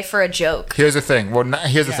it away for a joke. here's the thing. Well,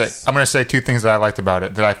 here's the Yes. thing. I'm gonna say two things that I liked about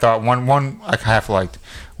it. That I thought one I half liked.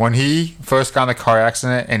 When he first got in the car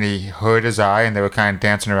accident and he hurt his eye and they were kind of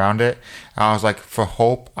dancing around it, I was like, for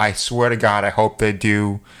Hope, I swear to God, I hope they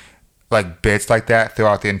do like bits like that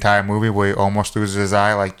throughout the entire movie where he almost loses his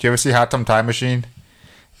eye. Like, do you ever see Hot Tub Time Machine?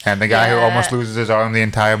 And the guy who Yeah. almost loses his arm the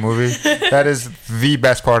entire movie. That is the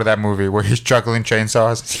best part of that movie, where he's juggling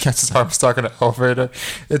chainsaws. He gets his arm stuck in an elevator.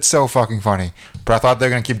 It's so fucking funny. But I thought they were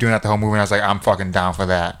going to keep doing that the whole movie, and I was like, I'm fucking down for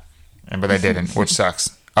that. But they didn't, which sucks.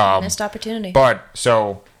 Missed opportunity. But,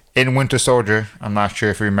 so, in Winter Soldier, I'm not sure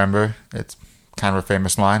if you remember, it's kind of a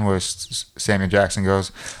famous line where Samuel Jackson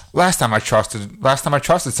goes, last time I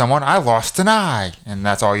trusted someone, I lost an eye. And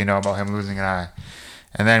that's all you know about him losing an eye.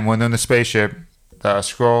 And then when they're in the spaceship, the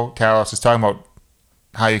Skrull Talos is talking about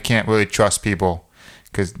how you can't really trust people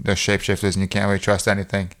because they're shapeshifters and you can't really trust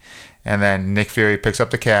anything. And then Nick Fury picks up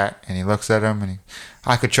the cat and he looks at him and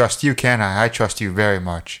I could trust you, can I? I trust you very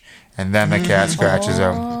much. And then the cat scratches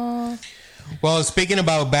him. Well, speaking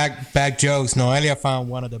about back jokes, Noelia found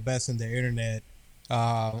one of the best in the internet.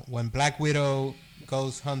 When Black Widow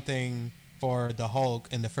goes hunting for the Hulk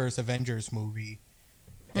in the first Avengers movie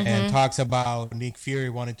and talks about Nick Fury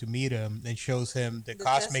wanting to meet him and shows him the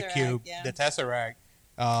Cosmic Tesseract, Cube, yeah. the Tesseract.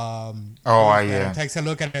 Yeah. Takes a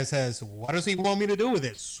look at it and says, "What does he want me to do with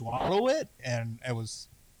it? Swallow it?" And it was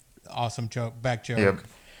awesome back joke. Yep.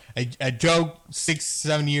 A joke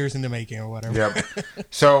 6-7 years in the making or whatever. Yep.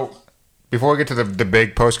 So before we get to the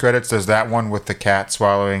big post credits, there's that one with the cat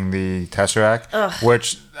swallowing the Tesseract,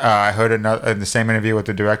 which I heard in the same interview with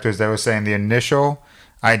the directors. They were saying the initial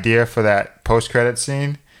idea for that post credit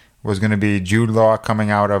scene was going to be Jude Law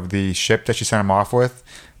coming out of the ship that she sent him off with,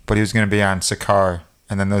 but he was going to be on Sakaar,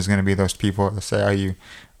 and then there's going to be those people that say,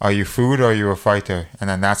 "Are you food or are you a fighter?" And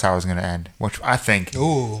then that's how it was going to end, which I think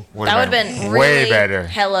Ooh. That would have been way really better.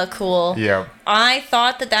 hella cool. Yeah. I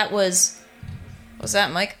thought that was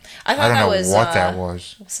that Mike? I I thought don't that know was what that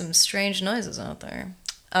was. some strange noises out there.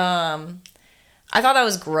 I thought that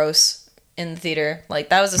was gross in the theater. Like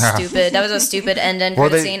that was a stupid end Well,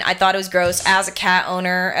 credit scene. I thought it was gross. As a cat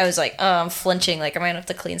owner, I was like, oh, I'm flinching. Like I might have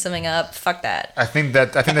to clean something up. Fuck that. I think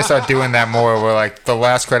they start doing that more, where like the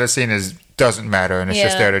last credit scene doesn't matter, and it's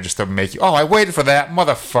just Yeah. there to make you. Oh, I waited for that,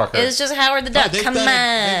 motherfucker. It was just Howard the Duck. they've Come done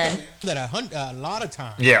on. that a lot of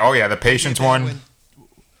times. Yeah. Oh yeah. The patience They did one. when-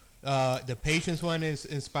 the patience one is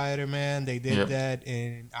in Spider-Man. They did Yep. that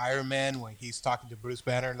in Iron Man when he's talking to Bruce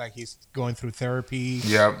Banner like he's going through therapy.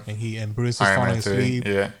 Yep. And Bruce is Iron falling Man 3. asleep.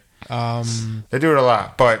 Yeah. They do it a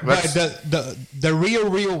lot, but But let's. the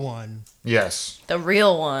real one. Yes, The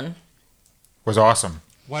real one. was awesome.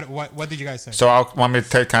 What did you guys think? So want me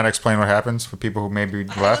to kind of explain what happens for people who maybe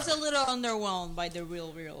I left. was a little underwhelmed by the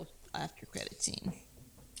real after credit scene.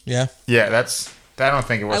 Yeah. Yeah, I don't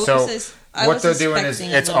think it was. I What was they're doing is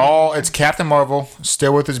expecting a it's little it's Captain Marvel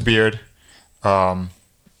still with his beard, not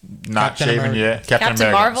Captain shaven America. yet. Captain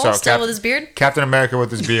America. Marvel So still with his beard. Captain America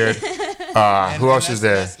with his beard. Who else is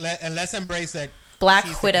there? Let's embrace that. Black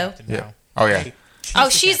she's the Widow. captain Yeah. now. Oh yeah. Hey,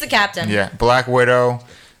 She's the captain. Yeah. Black Widow.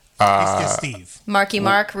 It's just Steve. Marky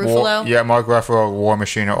Mark Ruffalo. Mark Ruffalo, War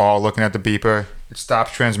Machine are all looking at the beeper. It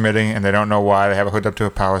stops transmitting, and they don't know why. They have it hooked up to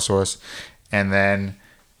a power source, and then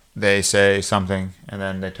they say something, and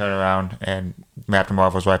then they turn around, and Captain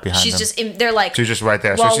Marvel's right behind She's them. just. They're like. She's just right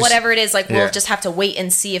there. So Well, she's- whatever it is, like yeah. we'll just have to wait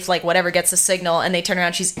and see if like whatever gets a signal, and they turn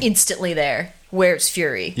around. She's instantly there. Where's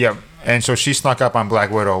Fury? Yep. And so she snuck up on Black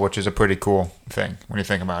Widow, which is a pretty cool thing when you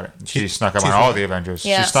think about it. She snuck up on she's all what? the Avengers.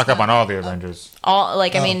 Yeah. She snuck up on all the Avengers. All I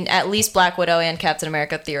mean, at least Black Widow and Captain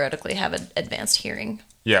America theoretically have an advanced hearing.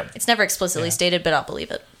 Yep. It's never explicitly stated, but I'll believe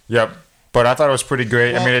it. Yep. But I thought it was pretty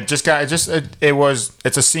great. I mean,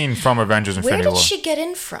 it's a scene from Avengers Where Infinity did War. she get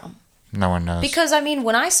in from? No one knows. Because I mean,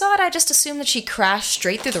 when I saw it, I just assumed that she crashed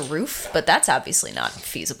straight through the roof, but that's obviously not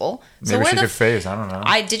feasible. So Maybe where she the could phase. I don't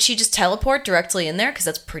know. did she just teleport directly in there? Because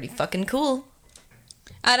that's pretty fucking cool.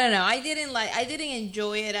 I don't know. I didn't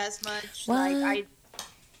enjoy it as much.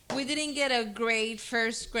 We didn't get a great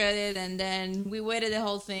first credit, and then we waited the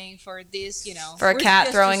whole thing for this. For a we're cat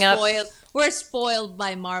just throwing up. We're spoiled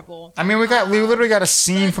by Marvel. I mean, we literally got a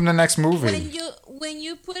scene from the next movie. When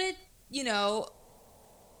you put it,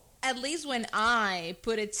 at least when I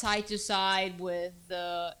put it side to side with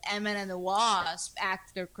the Ant-Man and the Wasp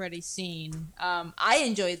after credit scene, I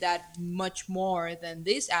enjoyed that much more than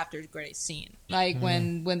this after credit scene. Like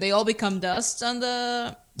when they all become dust on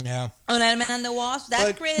Yeah. Ant-Man and the Wasp, that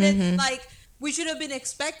But- created like we should have been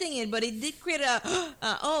expecting it, but it did create a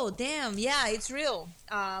oh damn, yeah, it's real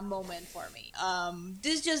moment for me.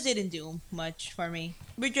 This just didn't do much for me.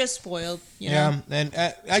 We're just spoiled, you know. Yeah, and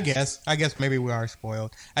I guess maybe we are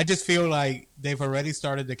spoiled. I just feel like they've already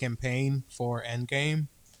started the campaign for Endgame,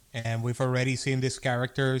 and we've already seen these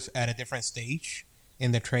characters at a different stage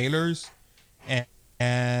in the trailers,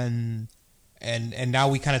 and now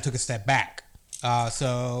we kind of took a step back.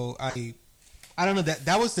 So I don't know,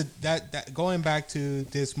 that was that going back to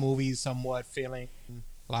this movie somewhat feeling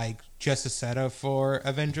like just a setup for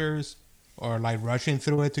Avengers, or like rushing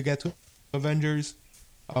through it to get to Avengers.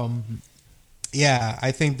 Yeah,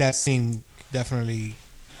 I think that scene definitely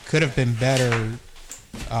could have been better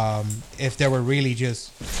if they were really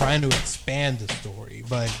just trying to expand the story,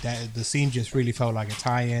 but that the scene just really felt like a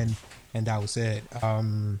tie-in, and that was it.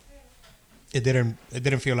 It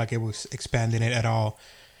didn't feel like it was expanding it at all.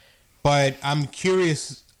 But I'm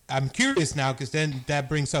curious now, because then that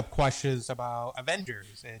brings up questions about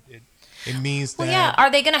Avengers. It means that. Well, yeah.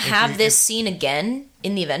 Are they gonna have this scene again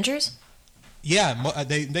in the Avengers? Yeah,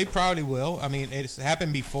 they probably will. I mean, it's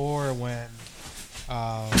happened before when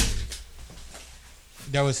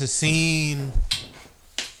there was a scene.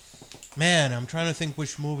 Man, I'm trying to think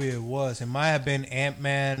which movie it was. It might have been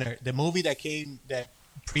Ant-Man, or the movie that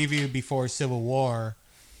previewed before Civil War,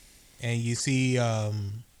 and you see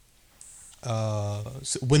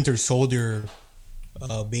Winter Soldier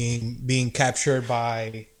being captured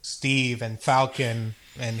by Steve and Falcon,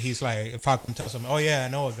 and he's like, Falcon tells him, "Oh yeah, I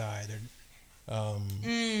know a guy."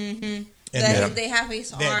 And they have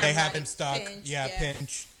his arm. They have him stuck. Pinched,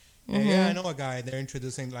 Pinched. Yeah, I know a guy. They're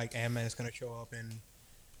introducing like Ant-Man is gonna show up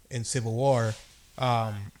in Civil War,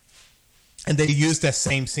 and they use that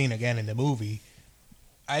same scene again in the movie.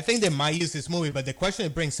 I think they might use this movie, but the question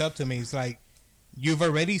it brings up to me is like, you've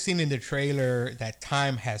already seen in the trailer that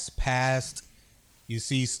time has passed. You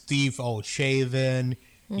see Steve old shaven.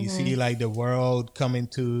 You see like the world coming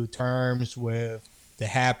to terms with the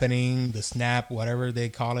happening, the snap, whatever they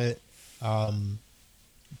call it.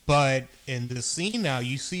 But in the scene now,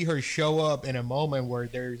 you see her show up in a moment where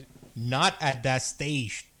they're not at that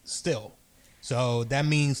stage still. So that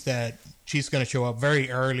means that she's going to show up very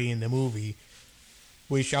early in the movie,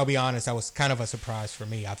 which I'll be honest, that was kind of a surprise for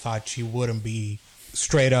me. I thought she wouldn't be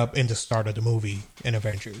straight up in the start of the movie in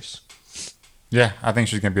Avengers. Yeah, I think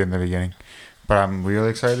she's going to be in the beginning. But I'm really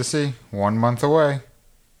excited to see. 1 month away.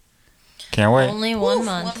 Can't wait. Only 1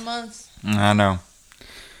 month. 1 month. I know.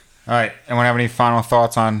 All right. Anyone have any final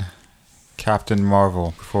thoughts on Captain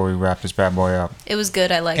Marvel before we wrap this bad boy up? It was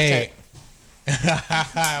good. I liked it.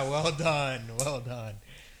 Well done.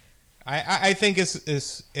 I think it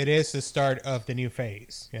is the start of the new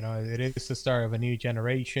phase. You know, it is the start of a new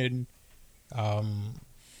generation.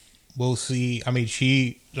 We'll see. I mean,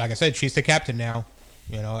 like I said, she's the captain now.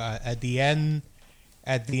 You know, at the end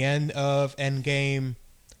of Endgame,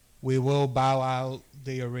 we will bow out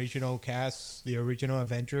the original cast, the original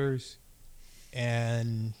Avengers,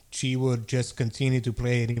 and she would just continue to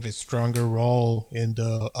play an even stronger role in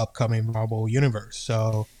the upcoming Marvel universe.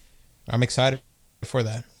 So I'm excited for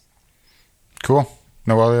that. Cool.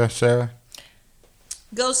 Noelia, Sarah?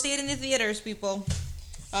 Go see it in the theaters, people.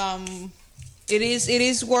 It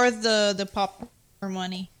is worth the popcorn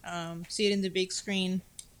money. See it in the big screen.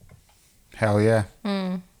 Hell yeah.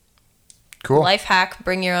 Cool. Life hack: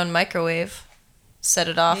 bring your own microwave. Set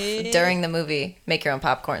it off during the movie. Make your own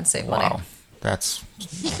popcorn. Save money. Wow. That's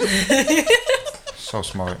so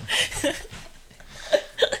smart.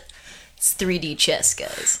 It's 3D chess,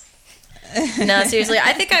 guys. No, seriously,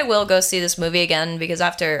 I think I will go see this movie again because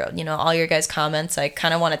after, all your guys' comments, I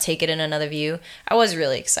kind of want to take it in another view. I was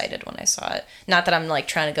really excited when I saw it. Not that I'm like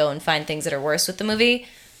trying to go and find things that are worse with the movie,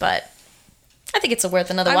 but I think it's worth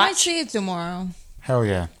another I watch. might see it tomorrow. Hell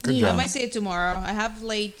yeah. Good I job. might see it tomorrow.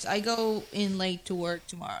 I go in late to work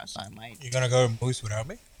tomorrow, so I might. You're gonna go to movies without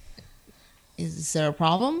me? Is there a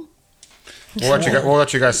problem? We'll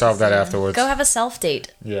let you guys solve that afterwards. Go have a self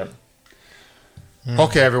date. Yeah.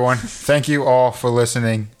 Okay, everyone. Thank you all for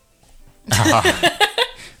listening.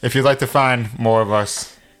 If you'd like to find more of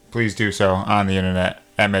us, please do so on the internet.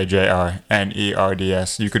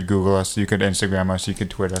 MAJRNERDS. You could Google us. You could Instagram us. You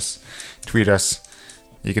could tweet us.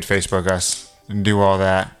 You could Facebook us. And do all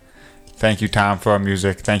that. Thank you, Tom, for our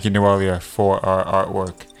music. Thank you, Noelia, for our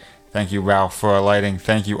artwork. Thank you, Ralph, for our lighting.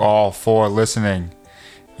 Thank you all for listening.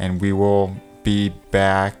 And we will be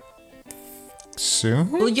back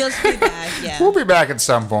soon. We'll just be back, yeah. We'll be back at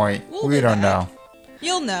some point. We don't know.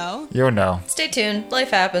 You'll know. You'll know. Stay tuned.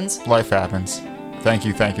 Life happens. Life happens. Thank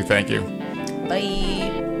you. Bye.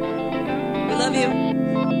 We love you.